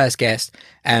was the first guest.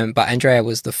 But Andrea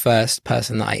was the first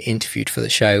person that I interviewed for the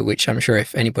show, which I'm sure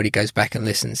if anybody goes back and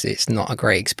listens, it's not a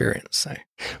great experience. So,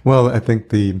 well, I think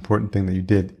the important thing that you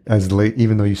did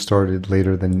even though you started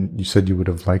later than you said you would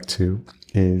have liked to,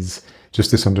 is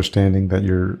just this understanding that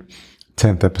your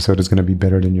 10th episode is going to be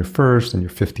better than your first, and your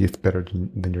 50th better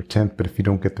than your 10th. But if you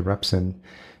don't get the reps in,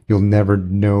 you'll never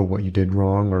know what you did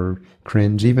wrong or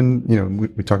cringe. Even, you know,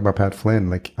 we talk about Pat Flynn.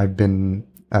 Like, I've been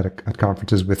at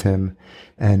conferences with him,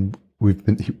 and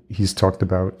he's talked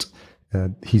about,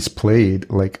 he's played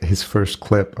like his first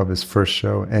clip of his first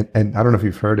show. And I don't know if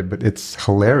you've heard it, but it's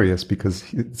hilarious because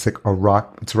it's like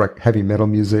it's like heavy metal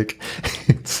music.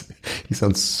 He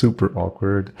sounds super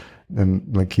awkward.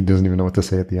 And like he doesn't even know what to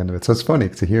say at the end of it. So it's funny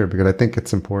to hear, because I think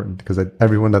it's important, because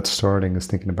everyone that's starting is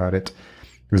thinking about it,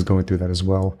 is going through that as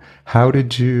well. How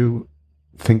did you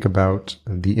think about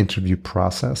the interview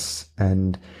process?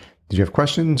 And did you have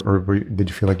questions, or did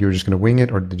you feel like you were just going to wing it,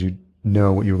 or did you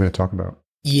know what you were going to talk about?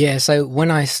 Yeah, so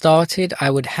when I started, I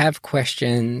would have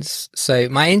questions. So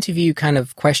my interview kind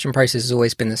of question process has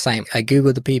always been the same. I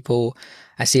Google the people,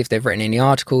 I see if they've written any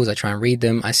articles, I try and read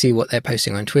them, I see what they're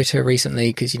posting on Twitter recently,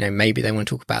 because, you know, maybe they want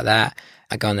to talk about that.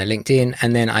 I go on their LinkedIn,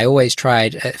 and then I always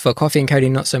tried, for Coffee and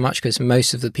Coding, not so much, because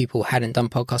most of the people hadn't done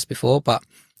podcasts before, but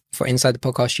for Inside the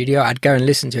Podcast Studio, I'd go and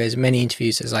listen to as many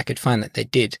interviews as I could find that they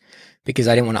did, because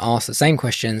I didn't want to ask the same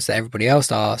questions that everybody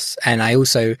else asks. And I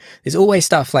also, there's always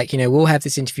stuff like, you know, we'll have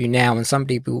this interview now and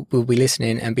somebody will be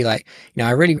listening and be like, you know,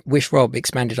 I really wish Rob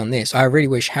expanded on this. I really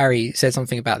wish Harry said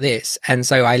something about this. And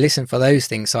so I listen for those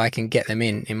things so I can get them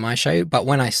in my show. But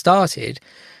when I started,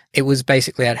 it was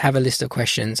basically, I'd have a list of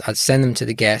questions, I'd send them to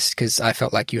the guest, because I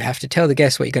felt like you have to tell the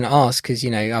guest what you're going to ask, because,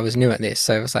 you know, I was new at this.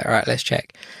 So I was like, all right, let's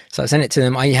check. So I sent it to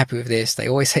them. Are you happy with this? They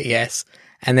always say yes.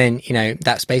 And then, you know,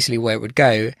 that's basically where it would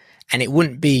go. And it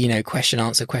wouldn't be, you know, question,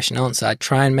 answer. I'd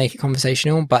try and make it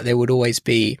conversational, but there would always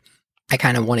be, I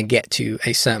kind of want to get to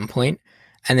a certain point.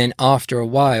 And then after a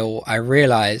while, I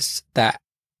realized that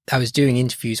I was doing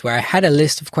interviews where I had a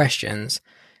list of questions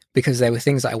because there were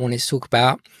things that I wanted to talk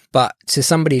about. But to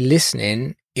somebody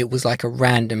listening, it was like a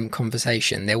random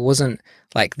conversation. There wasn't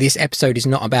like, this episode is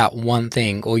not about one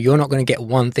thing, or you're not going to get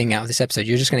one thing out of this episode.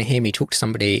 You're just going to hear me talk to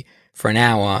somebody for an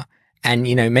hour. And,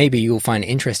 you know, maybe you'll find it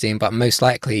interesting, but most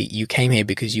likely you came here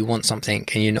because you want something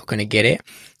and you're not going to get it.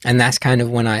 And that's kind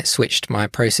of when I switched my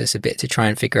process a bit to try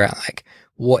and figure out, like,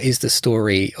 what is the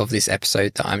story of this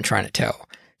episode that I'm trying to tell?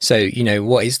 So, you know,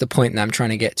 what is the point that I'm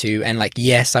trying to get to? And like,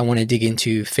 yes, I want to dig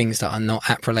into things that are not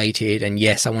app related. And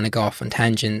yes, I want to go off on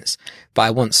tangents, but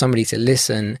I want somebody to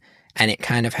listen and it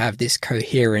kind of have this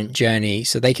coherent journey.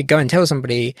 So they could go and tell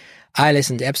somebody, I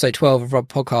listened to episode 12 of Rob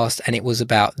podcast and it was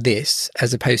about this,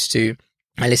 as opposed to,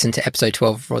 I listened to episode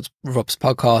 12 of Rob's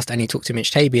podcast and he talked to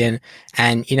Mitch Tabian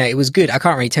and, you know, it was good. I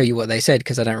can't really tell you what they said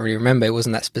because I don't really remember. It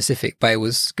wasn't that specific, but it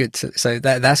was good. So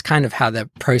that's kind of how the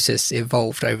process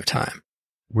evolved over time.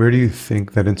 Where do you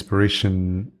think that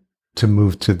inspiration to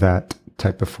move to that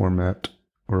type of format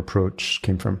or approach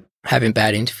came from? Having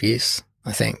bad interviews,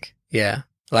 I think. Yeah.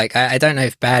 Like, I don't know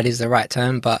if bad is the right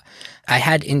term, but I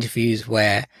had interviews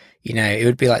where, you know, it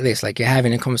would be like this, like you're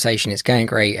having a conversation, it's going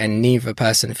great, and neither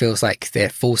person feels like they're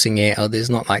forcing it, or there's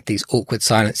not like these awkward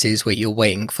silences where you're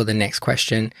waiting for the next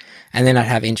question. And then I'd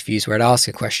have interviews where I'd ask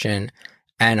a question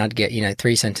and I'd get, you know,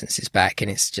 3 sentences back and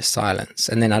it's just silence.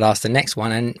 And then I'd ask the next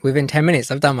one and within 10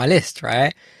 minutes, I've done my list,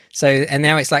 right? So, and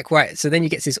now it's like, right. So then you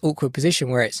get to this awkward position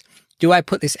where it's, do I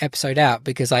put this episode out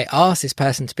because I asked this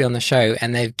person to be on the show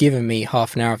and they've given me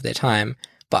half an hour of their time,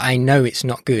 but I know it's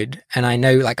not good. And I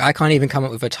know, like, I can't even come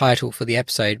up with a title for the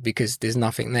episode because there's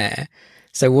nothing there.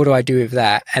 So what do I do with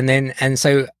that? And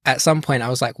so at some point I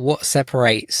was like, what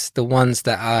separates the ones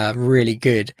that are really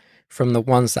good from the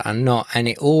ones that are not. And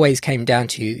it always came down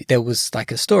to, there was like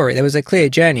a story, there was a clear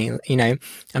journey. You know,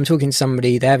 I'm talking to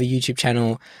somebody, they have a YouTube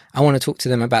channel. I want to talk to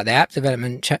them about their app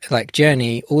development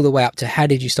journey, all the way up to how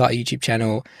did you start a YouTube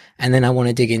channel? And then I want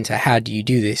to dig into how do you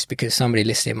do this, because somebody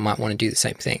listening might want to do the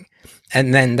same thing.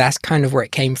 And then that's kind of where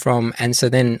it came from. And so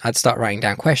then I'd start writing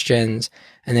down questions,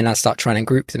 and then I'd start trying to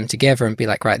group them together and be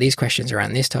like, right, these questions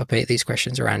around this topic, these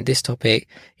questions around this topic,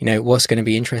 you know, what's going to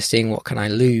be interesting? What can I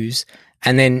lose?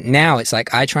 And then now it's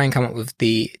like, I try and come up with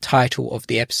the title of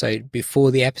the episode before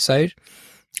the episode.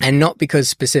 And not because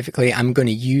specifically I'm going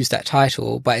to use that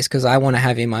title, but it's because I want to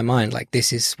have in my mind, like,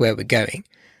 this is where we're going.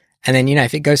 And then, you know,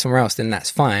 if it goes somewhere else, then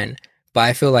that's fine. But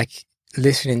I feel like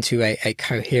listening to a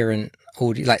coherent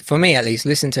audio, like for me at least,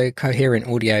 listen to coherent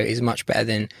audio is much better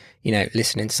than, you know,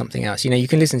 listening to something else. You know, you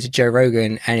can listen to Joe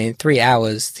Rogan and in 3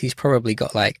 hours, he's probably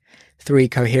got like 3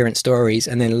 coherent stories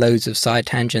and then loads of side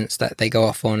tangents that they go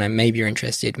off on, and maybe you're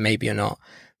interested, maybe you're not.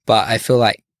 But I feel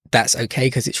like that's okay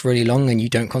because it's really long and you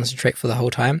don't concentrate for the whole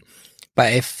time.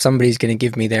 But if somebody's going to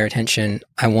give me their attention,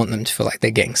 I want them to feel like they're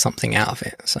getting something out of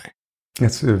it. So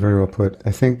that's very well put.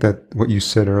 I think that what you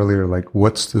said earlier, like,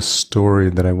 what's the story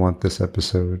that I want this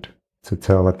episode to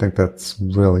tell? I think that's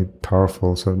really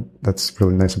powerful. So that's a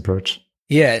really nice approach.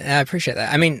 Yeah, I appreciate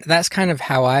that. I mean, that's kind of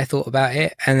how I thought about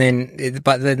it. And then,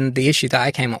 but then the issue that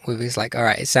I came up with is like, all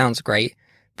right, it sounds great.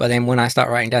 But then when I start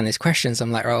writing down these questions,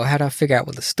 I'm like, oh, how do I figure out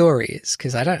what the story is?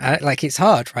 Because I don't like, it's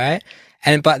hard, right?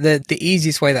 And, but the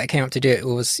easiest way that I came up to do it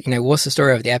was, you know, what's the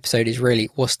story of the episode is really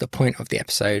what's the point of the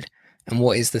episode and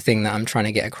what is the thing that I'm trying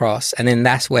to get across. And then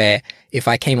that's where, if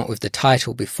I came up with the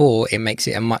title before, it makes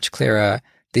it a much clearer,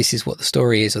 this is what the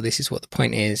story is, or this is what the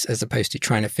point is, as opposed to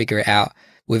trying to figure it out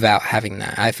without having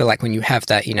that. I feel like when you have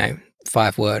that, you know,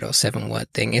 5-word or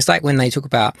 7-word thing, it's like when they talk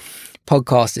about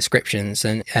podcast descriptions,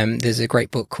 and there's a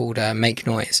great book called Make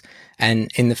Noise.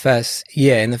 And in the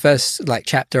first like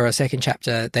chapter or second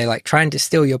chapter, they like try and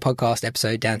distill your podcast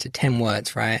episode down to 10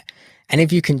 words, right? And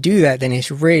if you can do that, then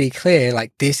it's really clear,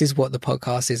 like, this is what the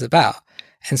podcast is about.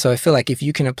 And so I feel like if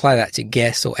you can apply that to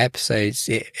guests or episodes,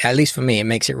 at least for me, it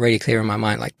makes it really clear in my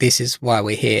mind, like, this is why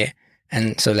we're here.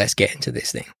 And so let's get into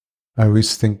this thing. I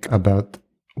always think about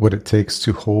what it takes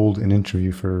to hold an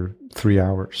interview for 3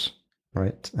 hours,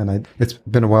 right? And it's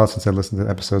been a while since I listened to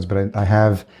episodes, but I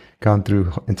have gone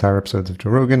through entire episodes of Joe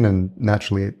Rogan, and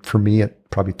naturally, for me, at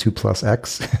probably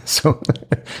 2+X. So,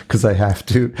 because I have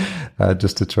to,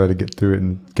 just to try to get through it,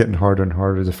 and getting harder and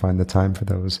harder to find the time for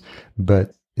those.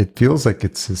 But it feels like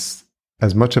it's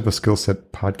as much of a skill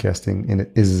set podcasting in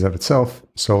it is of itself.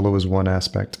 Solo is one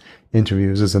aspect,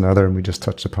 interviews is another, and we just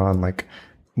touched upon like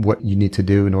what you need to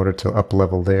do in order to up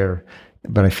level there.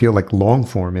 But I feel like long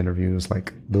form interviews,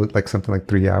 like something like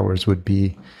 3 hours, would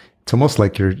be, it's almost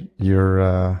like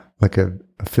you're like a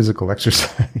physical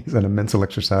exercise and a mental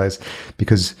exercise,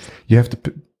 because you have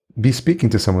to be speaking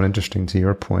to someone interesting, to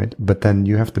your point, but then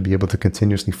you have to be able to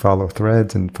continuously follow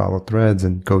threads and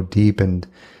go deep and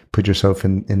put yourself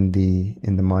in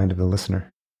the mind of the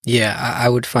listener. Yeah, I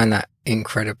would find that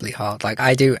incredibly hard. Like,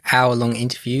 I do hour-long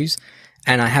interviews,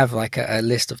 and I have like a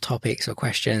list of topics or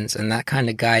questions, and that kind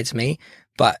of guides me.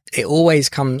 But it always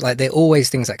comes, like, there are always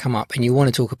things that come up and you want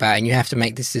to talk about, and you have to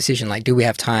make this decision, like, do we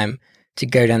have time to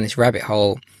go down this rabbit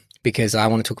hole? Because I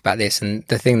want to talk about this, and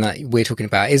the thing that we're talking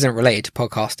about isn't related to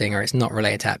podcasting, or it's not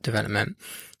related to app development.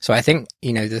 So I think,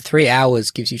 you know, the 3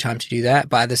 hours gives you time to do that.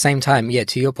 But at the same time, yeah,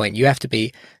 to your point, you have to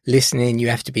be listening, you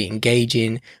have to be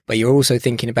engaging, but you're also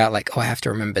thinking about like, oh, I have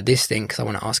to remember this thing because I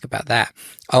want to ask about that.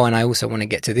 Oh, and I also want to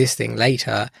get to this thing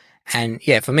later. And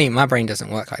yeah, for me, my brain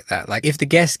doesn't work like that. Like, if the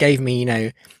guest gave me, you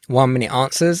know, 1-minute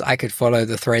answers, I could follow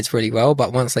the threads really well.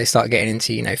 But once they start getting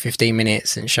into, you know, 15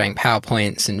 minutes and showing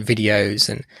PowerPoints and videos,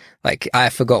 and like, I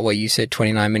forgot what you said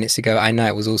 29 minutes ago. I know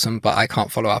it was awesome, but I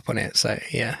can't follow up on it. So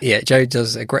yeah, Joe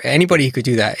does a great, anybody who could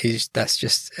do that that's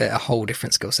just a whole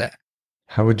different skill set.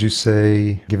 How would you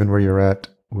say, given where you're at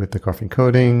with the Coffee and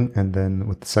Coding and then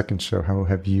with the second show, how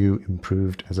have you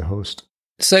improved as a host?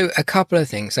 So a couple of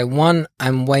things. So one,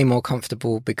 I'm way more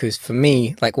comfortable because for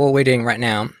me, like what we're doing right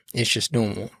now is just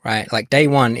normal, right? Like day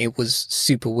one, it was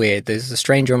super weird. There's a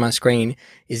stranger on my screen,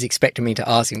 is expecting me to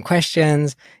ask him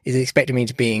questions, is expecting me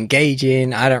to be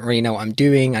engaging. I don't really know what I'm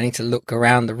doing. I need to look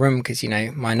around the room because, you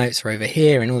know, my notes are over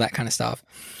here and all that kind of stuff.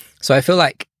 So I feel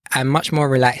like I'm much more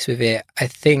relaxed with it. I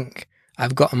think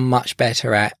I've gotten much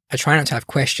better at, I try not to have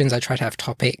questions. I try to have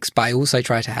topics, but I also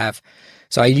try to have,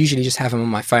 so I usually just have them on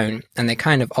my phone and they're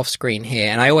kind of off screen here.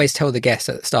 And I always tell the guests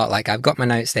at the start, like, I've got my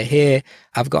notes, they're here.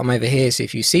 I've got them over here. So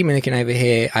if you see me looking over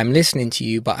here, I'm listening to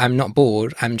you, but I'm not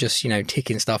bored. I'm just, you know,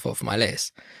 ticking stuff off my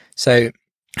list. So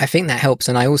I think that helps.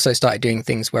 And I also started doing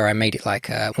things where I made it like,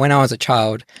 when I was a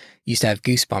child, used to have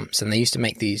Goosebumps, and they used to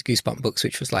make these Goosebump books,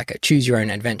 which was like a choose your own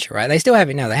adventure, right? They still have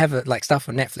it now. They have like stuff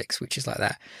on Netflix, which is like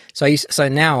that. So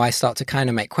now I start to kind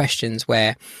of make questions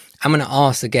where I'm going to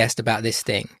ask the guest about this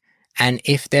thing. And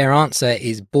if their answer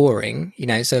is boring,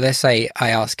 so let's say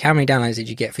I ask, how many downloads did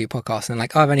you get for your podcast? And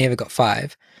like, oh, I've only ever got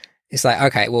 5. It's like,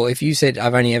 okay, well, if you said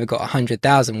I've only ever got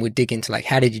 100,000, we'd dig into like,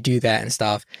 how did you do that and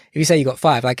stuff. If you say you got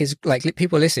 5, like, it's like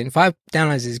people listen, 5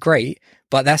 downloads is great,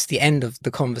 but that's the end of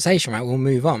the conversation, right? We'll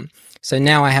move on. So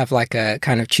now I have like a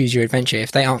kind of choose your adventure.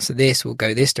 If they answer this, we'll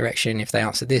go this direction. If they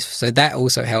answer this. So that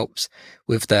also helps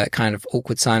with the kind of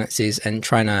awkward silences and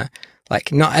trying to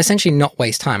like not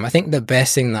waste time. I think the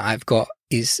best thing that I've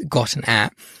gotten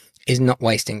at is not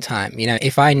wasting time.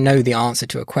 If I know the answer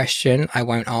to a question, I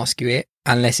won't ask you it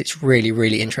unless it's really,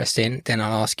 really interesting. Then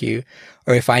I'll ask you.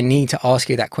 Or if I need to ask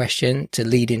you that question to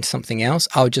lead into something else,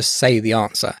 I'll just say the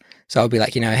answer. So I'll be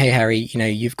like, hey, Harry,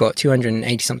 you've got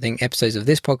 280 something episodes of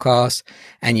this podcast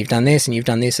and you've done this and you've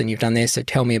done this and you've done this. So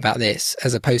tell me about this,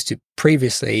 as opposed to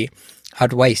previously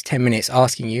I'd waste 10 minutes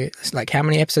asking you, like, how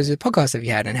many episodes of the podcast have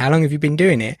you had and how long have you been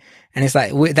doing it? And it's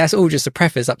like, that's all just a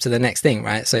preface up to the next thing,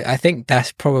 right? So I think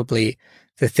that's probably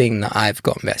the thing that I've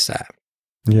gotten best at.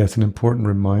 Yeah, it's an important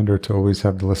reminder to always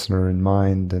have the listener in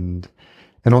mind and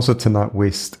also to not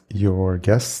waste your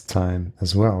guest's time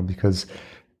as well, because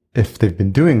if they've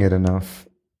been doing it enough,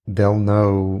 they'll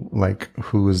know like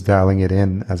who is dialing it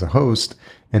in as a host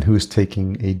and who's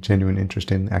taking a genuine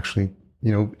interest in actually,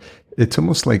 it's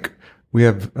almost like we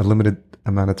have a limited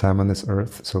amount of time on this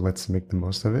earth, so let's make the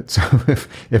most of it. So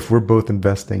if we're both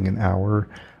investing an hour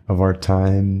of our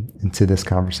time into this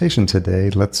conversation today,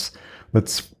 let's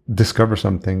discover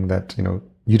something that,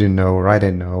 you didn't know, or I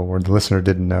didn't know, or the listener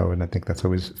didn't know. And I think that's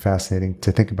always fascinating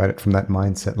to think about it from that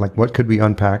mindset. Like, what could we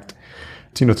unpack?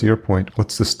 To your point,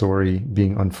 what's the story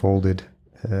being unfolded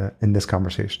in this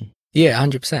conversation? Yeah,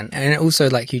 100%. And also,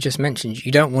 like you just mentioned,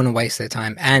 you don't want to waste their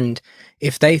time. And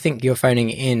if they think you're phoning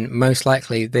it in, most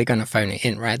likely they're going to phone it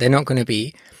in, right? They're not going to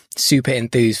be super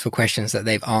enthused for questions that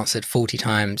they've answered 40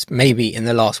 times, maybe in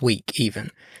the last week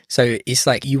even. So it's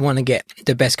like you want to get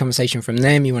the best conversation from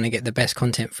them. You want to get the best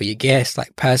content for your guests.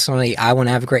 Like personally, I want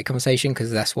to have a great conversation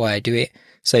because that's why I do it.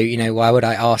 So, why would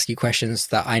I ask you questions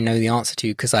that I know the answer to?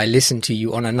 Because I listened to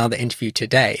you on another interview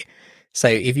today. So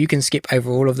if you can skip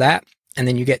over all of that and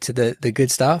then you get to the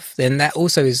good stuff, then that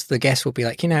also is, the guest will be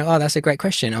like, oh, that's a great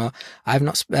question. Or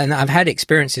and I've had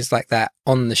experiences like that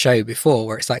on the show before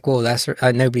where it's like, well,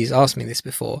 nobody's asked me this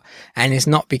before. And it's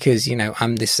not because,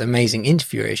 I'm this amazing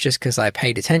interviewer. It's just because I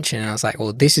paid attention and I was like,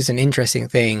 well, this is an interesting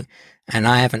thing and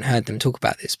I haven't heard them talk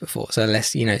about this before. So let's,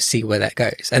 see where that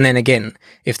goes. And then again,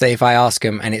 if I ask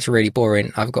them and it's really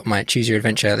boring, I've got my choose your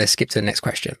adventure. Let's skip to the next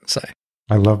question. So.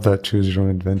 I love that choose your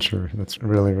own adventure. That's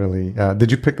really, really,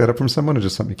 did you pick that up from someone or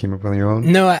just something you came up with on your own?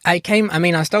 No, I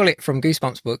stole it from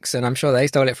Goosebumps books and I'm sure they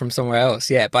stole it from somewhere else.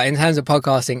 Yeah. But in terms of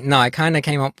podcasting, no, I kind of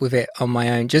came up with it on my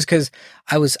own just because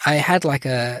I had like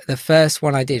the first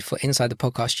one I did for Inside the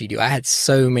Podcast Studio. I had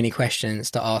so many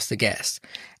questions to ask the guests.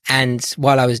 And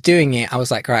while I was doing it, I was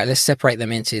like, all right, let's separate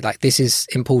them into like, this is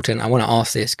important. I want to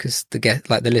ask this because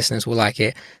the listeners will like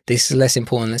it. This is less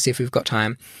important. Let's see if we've got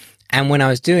time. And when I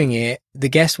was doing it, the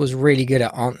guest was really good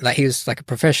at, he was like a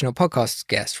professional podcast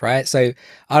guest, right? So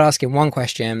I'd ask him one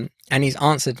question and he's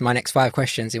answered my next 5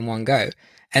 questions in one go.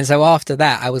 And so after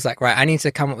that, I was like, right, I need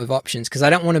to come up with options because I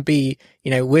don't want to be,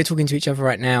 we're talking to each other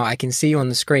right now. I can see you on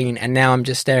the screen and now I'm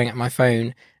just staring at my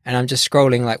phone and I'm just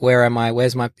scrolling like, where am I?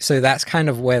 So that's kind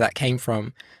of where that came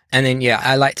from. And then, yeah,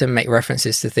 I like to make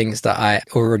references to things that I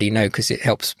already know because it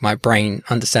helps my brain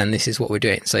understand this is what we're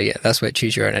doing. So yeah, that's where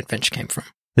Choose Your Own Adventure came from.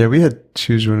 Yeah, we had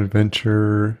Choose Your Own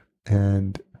Adventure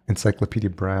and Encyclopedia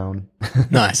Brown.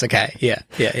 Nice. Okay. Yeah.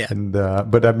 And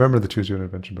but I remember the Choose Your Own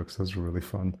Adventure books. Those were really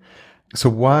fun. So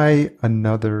why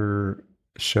another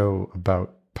show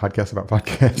about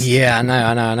podcasts? Yeah,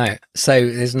 I know. So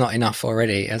there's not enough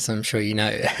already, as I'm sure you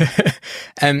know.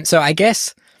 So I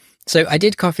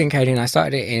did Coffee and Coding. I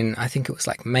started it in, I think it was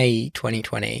like May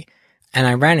 2020, and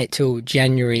I ran it till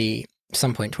January,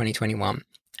 some point 2021.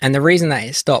 And the reason that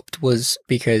it stopped was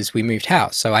because we moved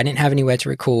house. So I didn't have anywhere to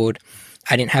record.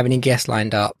 I didn't have any guests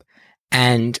lined up.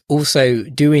 And also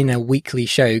doing a weekly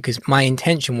show, because my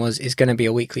intention is going to be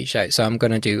a weekly show. So I'm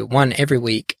going to do one every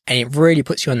week. And it really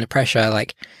puts you under pressure.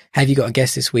 Like, have you got a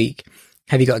guest this week?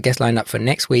 Have you got a guest lined up for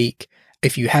next week?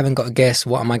 If you haven't got a guest,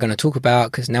 what am I going to talk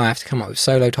about? Because now I have to come up with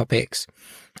solo topics.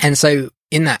 And so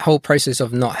in that whole process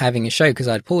of not having a show, because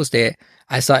I'd paused it,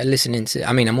 I started listening to,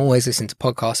 I'm always listening to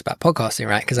podcasts about podcasting,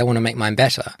 right? Because I want to make mine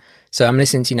better. So I'm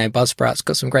listening to, Buzzsprout's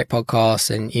got some great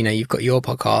podcasts, and, you've got your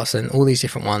podcast and all these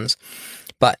different ones.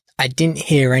 But I didn't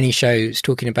hear any shows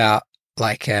talking about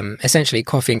essentially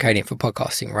coffee and coding for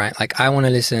podcasting, right? Like, I want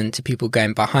to listen to people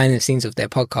going behind the scenes of their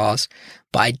podcast,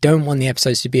 but I don't want the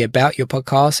episodes to be about your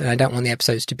podcast, and I don't want the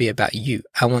episodes to be about you.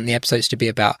 I want the episodes to be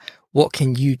about what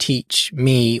can you teach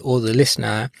me or the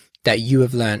listener that you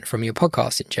have learned from your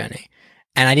podcasting journey.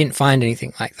 And I didn't find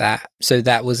anything like that. So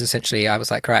that was essentially, I was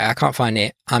like, right, I can't find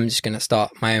it. I'm just going to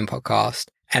start my own podcast.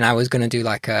 And I was going to do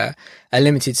like a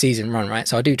limited season run, right?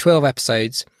 So I'll do 12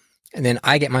 episodes, and then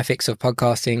I get my fix of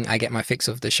podcasting. I get my fix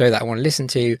of the show that I want to listen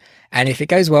to. And if it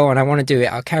goes well and I want to do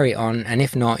it, I'll carry it on. And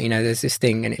if not, there's this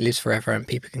thing and it lives forever and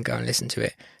people can go and listen to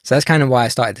it. So that's kind of why I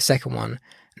started the second one.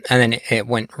 And then it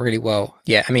went really well.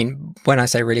 Yeah, I mean, when I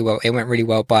say really well, it went really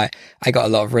well I got a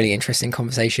lot of really interesting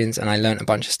conversations, and I learned a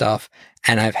bunch of stuff,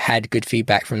 and I've had good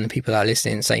feedback from the people that are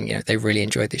listening saying, they really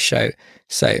enjoyed this show.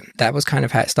 So that was kind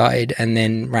of how it started. And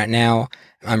then right now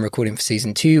I'm recording for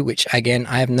season 2, which again,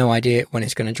 I have no idea when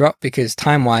it's going to drop, because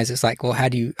time wise, it's like, well,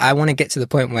 I want to get to the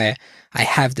point where I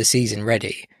have the season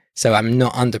ready. So I'm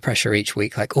not under pressure each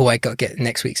week, like, oh, I got to get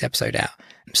next week's episode out.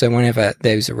 So whenever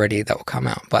those are ready, that will come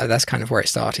out. But that's kind of where it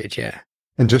started, yeah.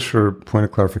 And just for a point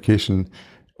of clarification,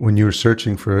 when you were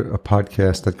searching for a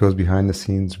podcast that goes behind the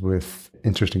scenes with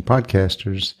interesting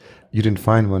podcasters, you didn't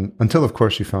find one until, of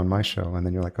course, you found my show. And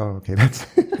then you're like, oh, okay, that's...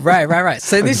 Right.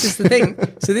 So this is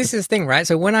the thing. Right?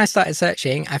 So when I started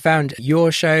searching, I found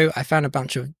your show. I found a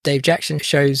bunch of Dave Jackson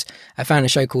shows. I found a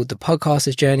show called The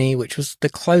Podcaster's Journey, which was the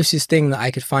closest thing that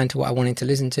I could find to what I wanted to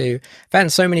listen to.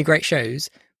 Found so many great shows,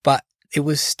 but it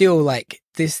was still like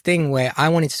this thing where I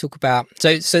wanted to talk about.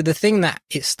 So the thing that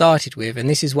it started with, and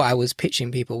this is what I was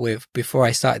pitching people with before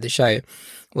I started the show,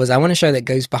 was I want a show that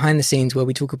goes behind the scenes where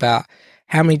we talk about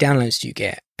how many downloads do you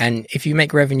get? And if you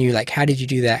make revenue, like, how did you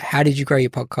do that? How did you grow your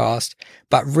podcast?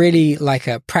 But really like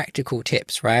a practical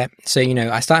tips, right? So,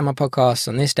 I started my podcast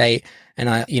on this date, and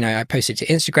I posted to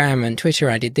Instagram and Twitter.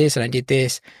 I did this and I did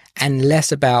this, and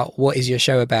less about what is your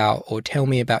show about, or tell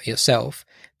me about yourself.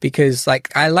 Because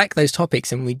I like those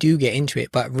topics and we do get into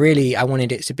it, but really I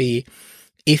wanted it to be,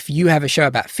 if you have a show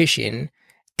about fishing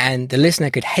and the listener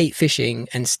could hate fishing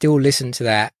and still listen to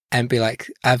that and be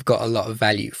like, I've got a lot of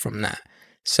value from that.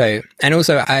 So, and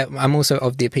also I'm also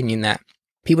of the opinion that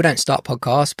people don't start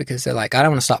podcasts because they're like, I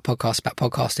don't want to start podcasts about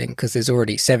podcasting because there's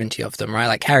already 70 of them, right?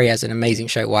 Like, Harry has an amazing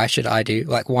show. Why should I do?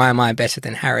 Like, why am I better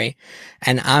than Harry?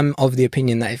 And I'm of the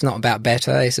opinion that it's not about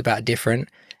better, it's about different.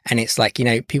 And it's like,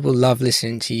 people love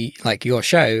listening to like your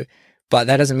show, but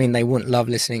that doesn't mean they wouldn't love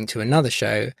listening to another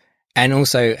show. And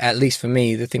also, at least for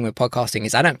me, the thing with podcasting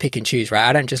is I don't pick and choose, right?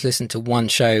 I don't just listen to one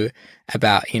show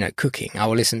about, cooking. I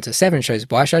will listen to 7 shows.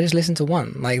 Why should I just listen to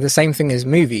one? Like the same thing as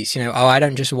movies, I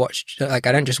don't just watch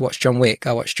John Wick.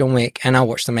 I watch John Wick, and I'll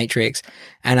watch The Matrix,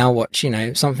 and I'll watch,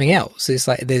 something else. It's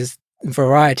like there's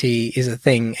variety is a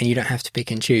thing, and you don't have to pick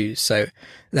and choose. So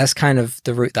that's kind of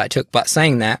the route that I took. But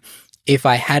saying that, if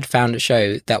I had found a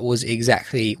show that was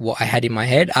exactly what I had in my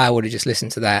head, I would have just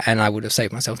listened to that, and I would have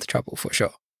saved myself the trouble for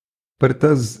sure. But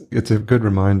it's a good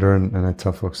reminder, and I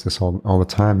tell folks this all the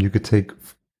time. You could take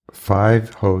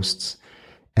 5 hosts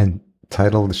and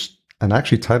title the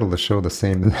show the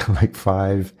same, like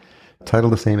 5,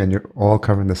 title the same, and you're all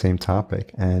covering the same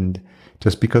topic. And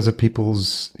just because of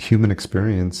people's human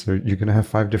experience, you're going to have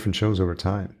 5 different shows over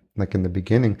time. Like in the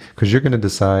beginning, because you're going to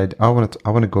decide, I want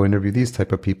to go interview these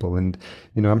type of people. And,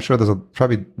 I'm sure there's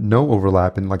probably no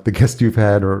overlap in like the guests you've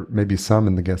had, or maybe some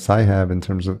in the guests I have, in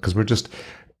terms of, because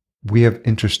we have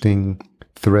interesting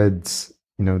threads,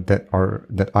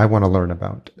 that I want to learn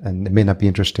about. And it may not be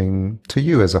interesting to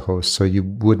you as a host, so you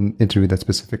wouldn't interview that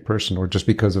specific person, or just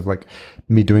because of like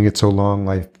me doing it so long,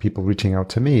 like people reaching out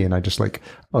to me, and I just like,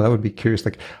 oh, that would be curious.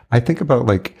 Like, I think about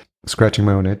like scratching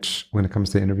my own itch when it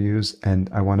comes to interviews, and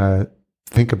I want to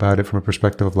think about it from a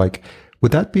perspective of like,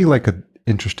 would that be like an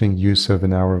interesting use of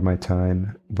an hour of my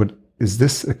time? Is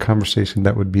this a conversation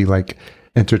that would be like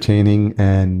entertaining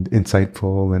and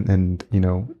insightful, and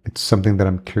it's something that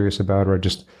I'm curious about, or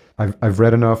I've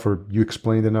read enough, or you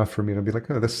explained enough for me to be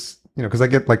like, oh, this, because I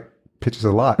get like pitches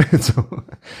a lot. So,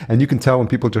 and you can tell when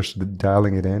people just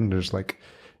dialing it in, there's like,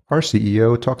 our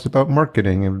CEO talks about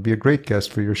marketing and would be a great guest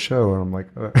for your show. And I'm like,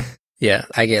 yeah,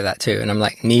 I get that too. And I'm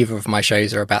like, neither of my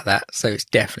shows are about that. So it's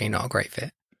definitely not a great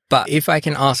fit. But if I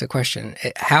can ask a question,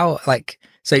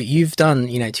 so you've done,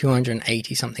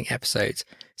 280 something episodes.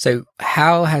 So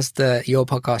how has your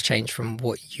podcast changed from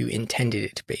what you intended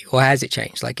it to be? Or has it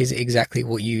changed? Like, is it exactly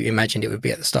what you imagined it would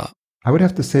be at the start? I would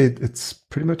have to say it's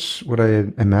pretty much what I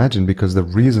imagined, because the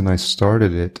reason I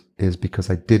started it is because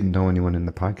I didn't know anyone in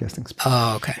the podcasting space.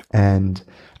 Oh, okay. And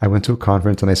I went to a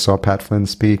conference and I saw Pat Flynn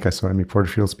speak. I saw Amy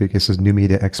Porterfield speak. This is New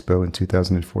Media Expo in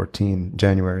 2014,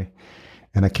 January.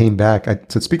 And I came back.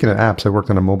 So speaking of apps, I worked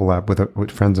on a mobile app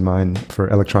with friends of mine for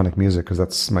electronic music, because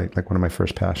that's one of my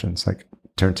first passions, like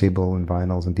turntable and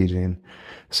vinyls and DJing.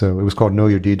 So it was called Know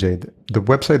Your DJ. The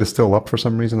website is still up for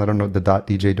some reason. I don't know. The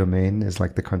 .dj domain is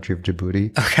like the country of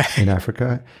Djibouti in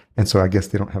Africa. And so I guess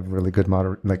they don't have really good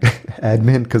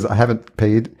admin, because I haven't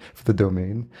paid for the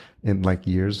domain in like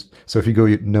years. So if you go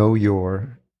know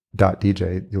your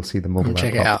 .dj, you'll see the mobile app.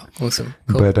 Check it out. Awesome.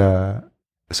 Cool. But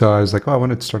so I was like, I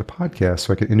wanted to start a podcast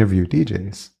so I could interview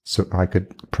DJs so I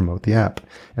could promote the app.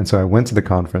 And so I went to the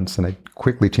conference and I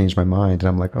quickly changed my mind. And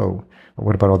I'm like, oh,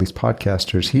 what about all these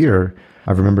podcasters here?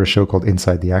 I remember a show called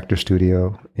Inside the Actor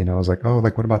Studio. I was like, oh,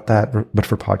 what about that? But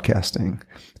for podcasting,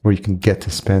 where you can get to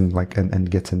spend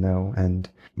and get to know. And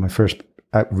my first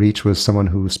outreach was someone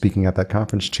who was speaking at that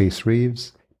conference, Chase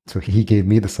Reeves. So he gave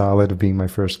me the solid of being my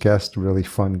first guest, really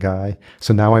fun guy.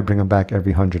 So now I bring him back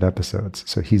every 100 episodes.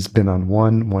 So he's been on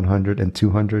 100, and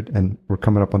 200, and we're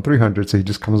coming up on 300. So he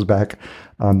just comes back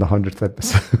on the 100th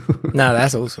episode. No,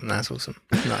 that's awesome. That's awesome.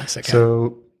 Nice. Okay.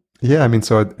 So yeah,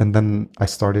 and then I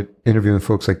started interviewing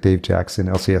folks like Dave Jackson,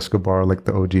 Elsie Escobar, like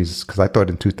the OGs, because I thought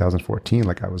in 2014,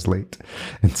 I was late.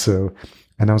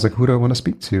 And I was like, who do I want to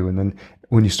speak to? And then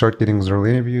when you start getting those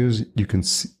early interviews, you can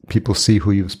see, people see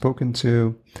who you've spoken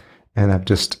to. And I've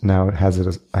just now I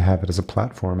have it as a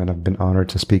platform, and I've been honored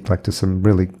to speak to some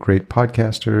really great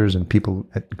podcasters and people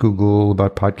at Google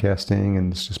about podcasting.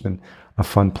 And it's just been a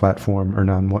fun platform.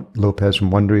 Hernan Lopez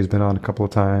from Wondery has been on a couple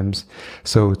of times.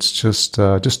 So it's just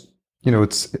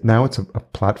it's a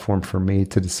platform for me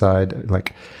to decide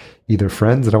either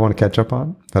friends that I want to catch up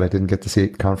on that I didn't get to see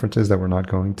at conferences that we're not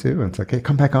going to. And it's like, hey,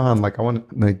 come back on. I want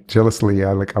to jealously,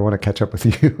 I want to catch up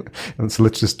with you. And so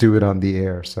let's just do it on the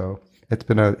air. So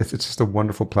it's just a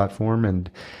wonderful platform.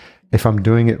 And if I'm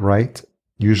doing it right,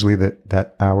 usually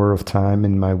that hour of time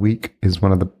in my week is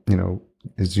one of the,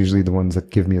 is usually the ones that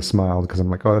give me a smile, because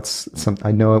I'm like, oh, that's something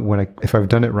I know if I've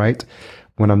done it right,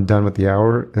 when I'm done with the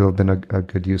hour, it'll have been a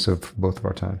good use of both of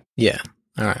our time. Yeah.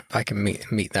 All right. I can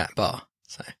meet that bar.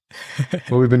 So.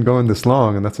 Well, we've been going this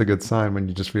long, and that's a good sign when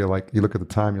you just feel like you look at the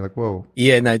time, you're like, whoa.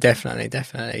 Yeah, no, definitely.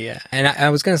 Yeah. And I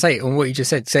was going to say on what you just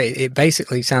said, it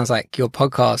basically sounds like your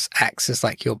podcast acts as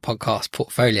your podcast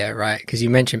portfolio, right? Because you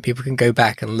mentioned people can go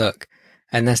back and look.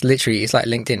 And that's literally, it's like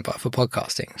LinkedIn, but for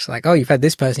podcasting. It's like, oh, you've had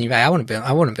this person, I want to be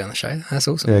on the show. That's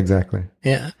awesome. Yeah, exactly.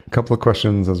 Yeah. A couple of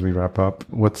questions as we wrap up.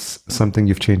 What's something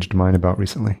you've changed your mind about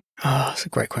recently? Oh, that's a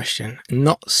great question.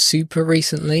 Not super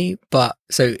recently, but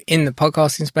so in the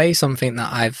podcasting space, something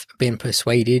that I've been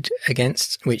persuaded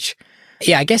against, which,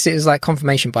 yeah, I guess it was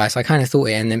confirmation bias. I kind of thought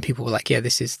it, and then people were like, yeah,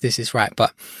 this is right.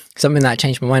 But something that I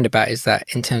changed my mind about is that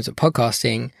in terms of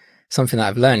podcasting, something that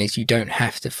I've learned is you don't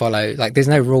have to follow, there's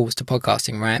no rules to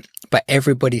podcasting, right? But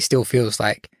everybody still feels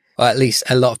or at least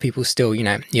a lot of people still, you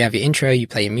have your intro, you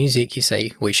play your music, you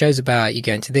say what your show's about, you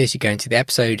go into this, you go into the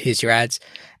episode, here's your ads,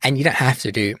 and you don't have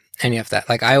to do any of that.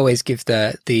 I always give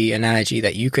the analogy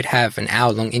that you could have an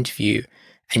hour-long interview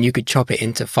and you could chop it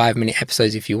into 5-minute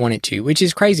episodes if you wanted to, which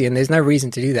is crazy, and there's no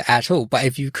reason to do that at all. But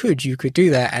if you could do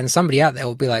that, and somebody out there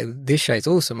will be like, this show's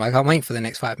awesome, I can't wait for the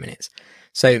next 5 minutes.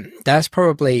 So that's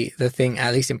probably the thing,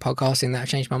 at least in podcasting, that I've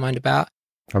changed my mind about.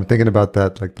 I'm thinking about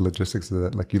that, the logistics of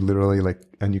that. You literally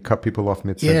and you cut people off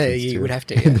mid-sentence. Yeah, you would have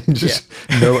to. Yeah. Just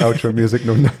no outro music,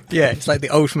 no nothing. Yeah, it's like the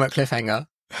ultimate cliffhanger.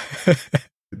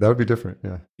 That would be different,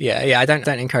 yeah. Yeah, I don't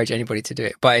encourage anybody to do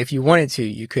it. But if you wanted to,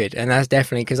 you could. And that's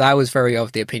definitely, because I was very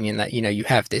of the opinion that, you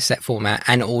have this set format.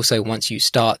 And also once you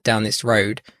start down this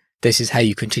road, this is how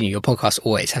you continue. Your podcast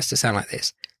always has to sound like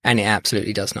this. And it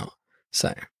absolutely does not.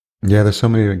 So... Yeah, there's so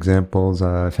many examples.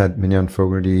 I've had Mignon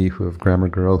Fogarty, who of Grammar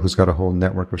Girl, who's got a whole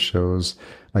network of shows.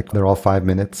 They're all 5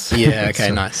 minutes. Yeah, okay,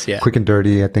 so nice. Yeah. Quick and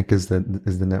Dirty, I think, is the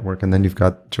network. And then you've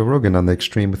got Joe Rogan on the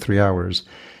extreme with 3 hours.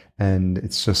 And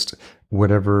it's just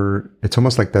whatever, it's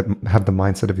almost like that, have the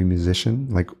mindset of a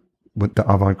musician. What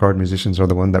the avant-garde musicians are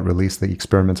the one that release the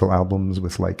experimental albums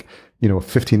with a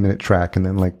 15-minute track and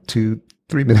then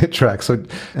 2-3-minute track. So,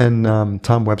 and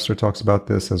Tom Webster talks about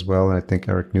this as well, and I think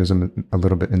Eric Newsom a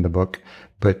little bit in the book.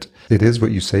 But it is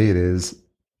what you say it is,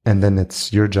 and then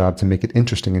it's your job to make it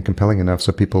interesting and compelling enough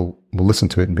so people will listen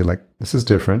to it and be like, "This is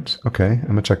different. Okay, I'm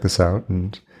gonna check this out."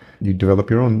 And you develop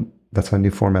your own. That's how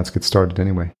new formats get started,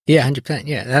 anyway. Yeah, 100%.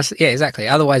 Yeah, exactly.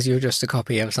 Otherwise, you're just a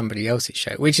copy of somebody else's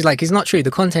show, which is it's not true.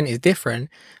 The content is different,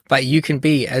 but you can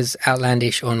be as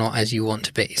outlandish or not as you want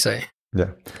to be. So.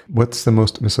 Yeah. What's the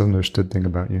most misunderstood thing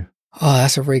about you? Oh,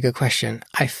 that's a really good question.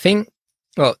 I think,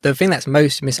 well, the thing that's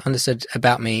most misunderstood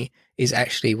about me is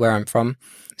actually where I'm from.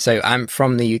 So I'm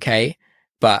from the UK,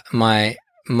 but my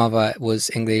mother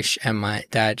was English and my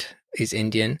dad is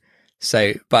Indian.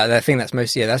 So, but the thing that's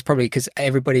most, that's probably because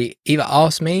everybody either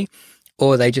asks me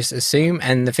or they just assume.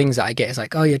 And the things that I get is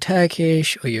like, oh, you're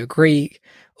Turkish or you're Greek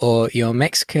or you're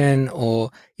Mexican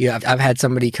or I've had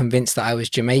somebody convinced that I was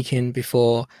Jamaican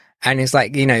before. And it's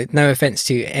like, no offense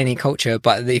to any culture,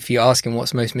 but if you ask him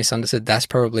what's most misunderstood, that's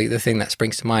probably the thing that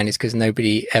springs to mind, is because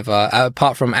nobody ever,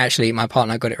 apart from actually my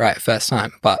partner got it right first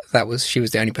time, but she was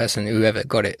the only person who ever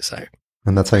got it. So,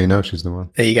 and that's how you know she's the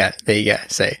one. There you go.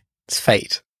 So it's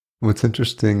fate. What's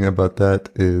interesting about that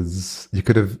is you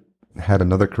could have had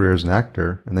another career as an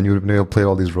actor, and then you would have been able to play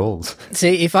all these roles.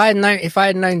 See, if I had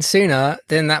known sooner,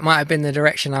 then that might have been the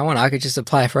direction I want. I could just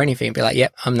apply for anything and be like,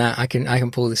 "Yep, I'm that. I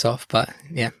can pull this off." But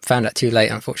yeah, found out too late,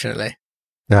 unfortunately.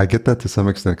 Yeah, I get that to some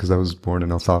extent because I was born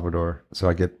in El Salvador, so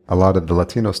I get a lot of the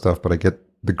Latino stuff, but I get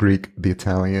the Greek, the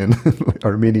Italian,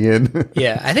 Armenian.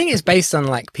 Yeah, I think it's based on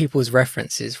like people's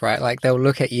references, right? Like they'll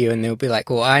look at you and they'll be like,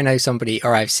 "Well, I know somebody,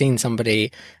 or I've seen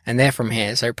somebody, and they're from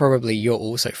here, so probably you're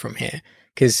also from here."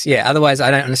 Because, otherwise I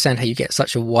don't understand how you get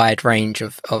such a wide range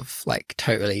of like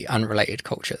totally unrelated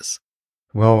cultures.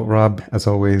 Well, Rob, as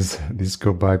always, these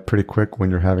go by pretty quick when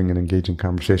you're having an engaging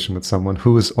conversation with someone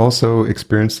who is also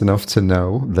experienced enough to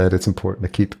know that it's important to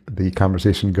keep the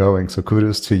conversation going. So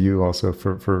kudos to you also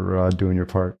for doing your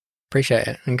part. Appreciate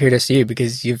it. And kudos to you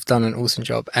because you've done an awesome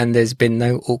job. And there's been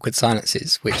no awkward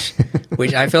silences, which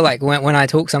I feel like when I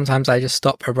talk, sometimes I just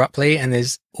stop abruptly and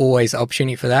there's always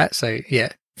opportunity for that. So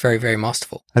yeah. Very, very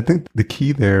masterful. I think the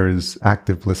key there is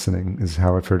active listening, is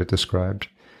how I've heard it described,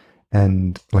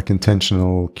 and like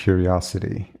intentional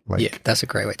curiosity. Like, yeah, that's a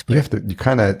great way to put it. You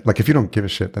kind of like, if you don't give a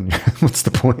shit, then what's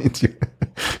the point? You're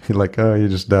like, oh, you're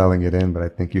just dialing it in. But I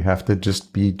think you have to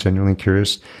just be genuinely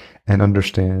curious and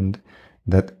understand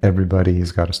that everybody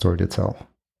has got a story to tell.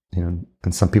 And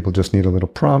some people just need a little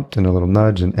prompt and a little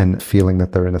nudge and feeling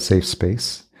that they're in a safe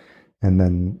space. And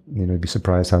then, you'd be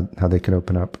surprised how they can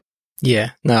open up.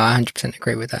 Yeah, no, I 100%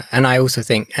 agree with that. And I also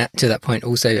think, to that point,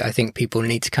 I think people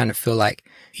need to kind of feel like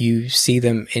you see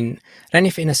them in, I don't know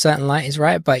if in a certain light is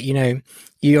right, but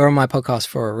you're on my podcast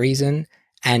for a reason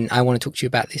and I want to talk to you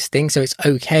about this thing. So it's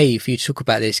okay for you to talk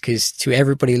about this because to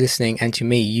everybody listening and to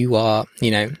me, you are,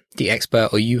 the expert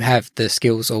or you have the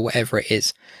skills or whatever it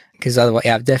is. Because otherwise,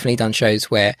 I've definitely done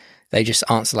shows where they just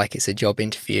answer like it's a job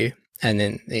interview. And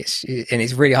then it's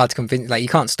really hard to convince, like you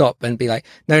can't stop and be like,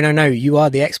 no, you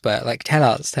are the expert. Like tell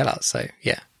us. So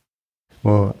yeah.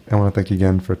 Well, I want to thank you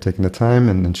again for taking the time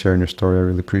and sharing your story. I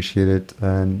really appreciate it.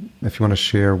 And if you want to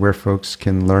share where folks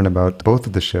can learn about both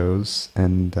of the shows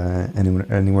and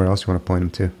anywhere else you want to point them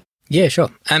to. Yeah,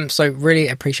 sure. So really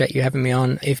appreciate you having me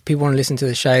on. If people want to listen to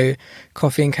the show,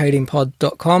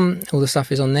 coffeeandcodingpod.com, all the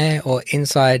stuff is on there, or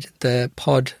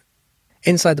InsideThePod.co.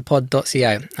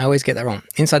 I always get that wrong.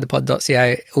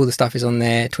 InsideThePod.co, all the stuff is on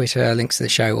there, Twitter, links to the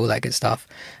show, all that good stuff.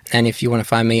 And if you want to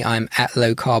find me, I'm at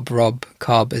Low Carb Rob,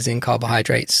 carb as in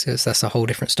carbohydrates, because that's a whole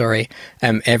different story,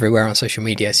 everywhere on social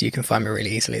media, so you can find me really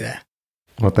easily there.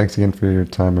 Well, thanks again for your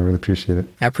time. I really appreciate it.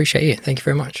 I appreciate you. Thank you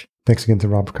very much. Thanks again to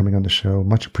Rob for coming on the show.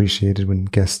 Much appreciated when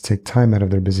guests take time out of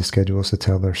their busy schedules to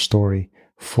tell their story.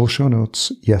 Full show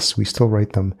notes, yes, we still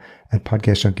write them at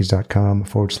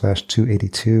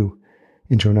podcastjunkies.com/282.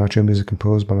 Intro and outro music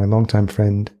composed by my longtime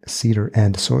friend Cedar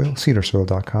and Soil,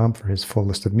 cedarsoil.com for his full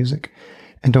list of music.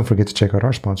 And don't forget to check out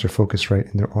our sponsor,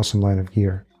 Focusrite, and their awesome line of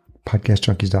gear,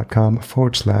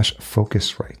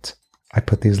 podcastjunkies.com/Focusrite. I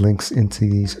put these links into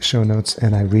these show notes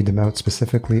and I read them out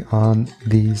specifically on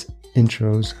these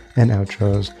intros and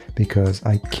outros because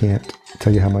I can't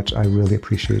tell you how much I really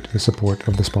appreciate the support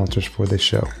of the sponsors for this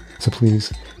show. So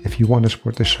please, if you want to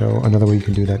support the show, another way you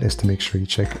can do that is to make sure you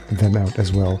check them out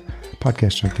as well.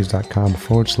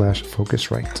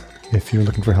 podcastjunkies.com/Focusrite. If you're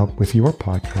looking for help with your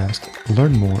podcast,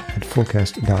 learn more at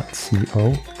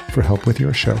fullcast.co for help with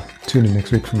your show. Tune in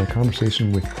next week for my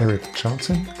conversation with Eric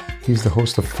Johnson. He's the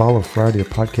host of Follow Friday, a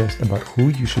podcast about who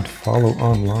you should follow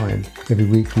online. Every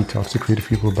week he talks to creative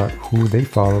people about who they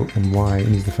follow and why,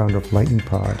 and he's the founder of Lightning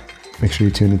Pod. Make sure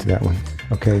you tune into that one.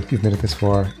 Okay, if you've made it this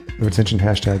far, the retention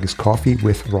hashtag is Coffee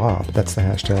with Rob. That's the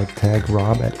hashtag. Tag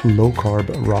Rob at Low Carb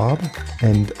Rob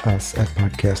and us at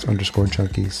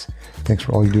podcast_junkies. Thanks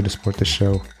for all you do to support this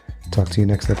show. Talk to you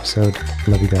next episode.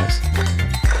 Love you guys.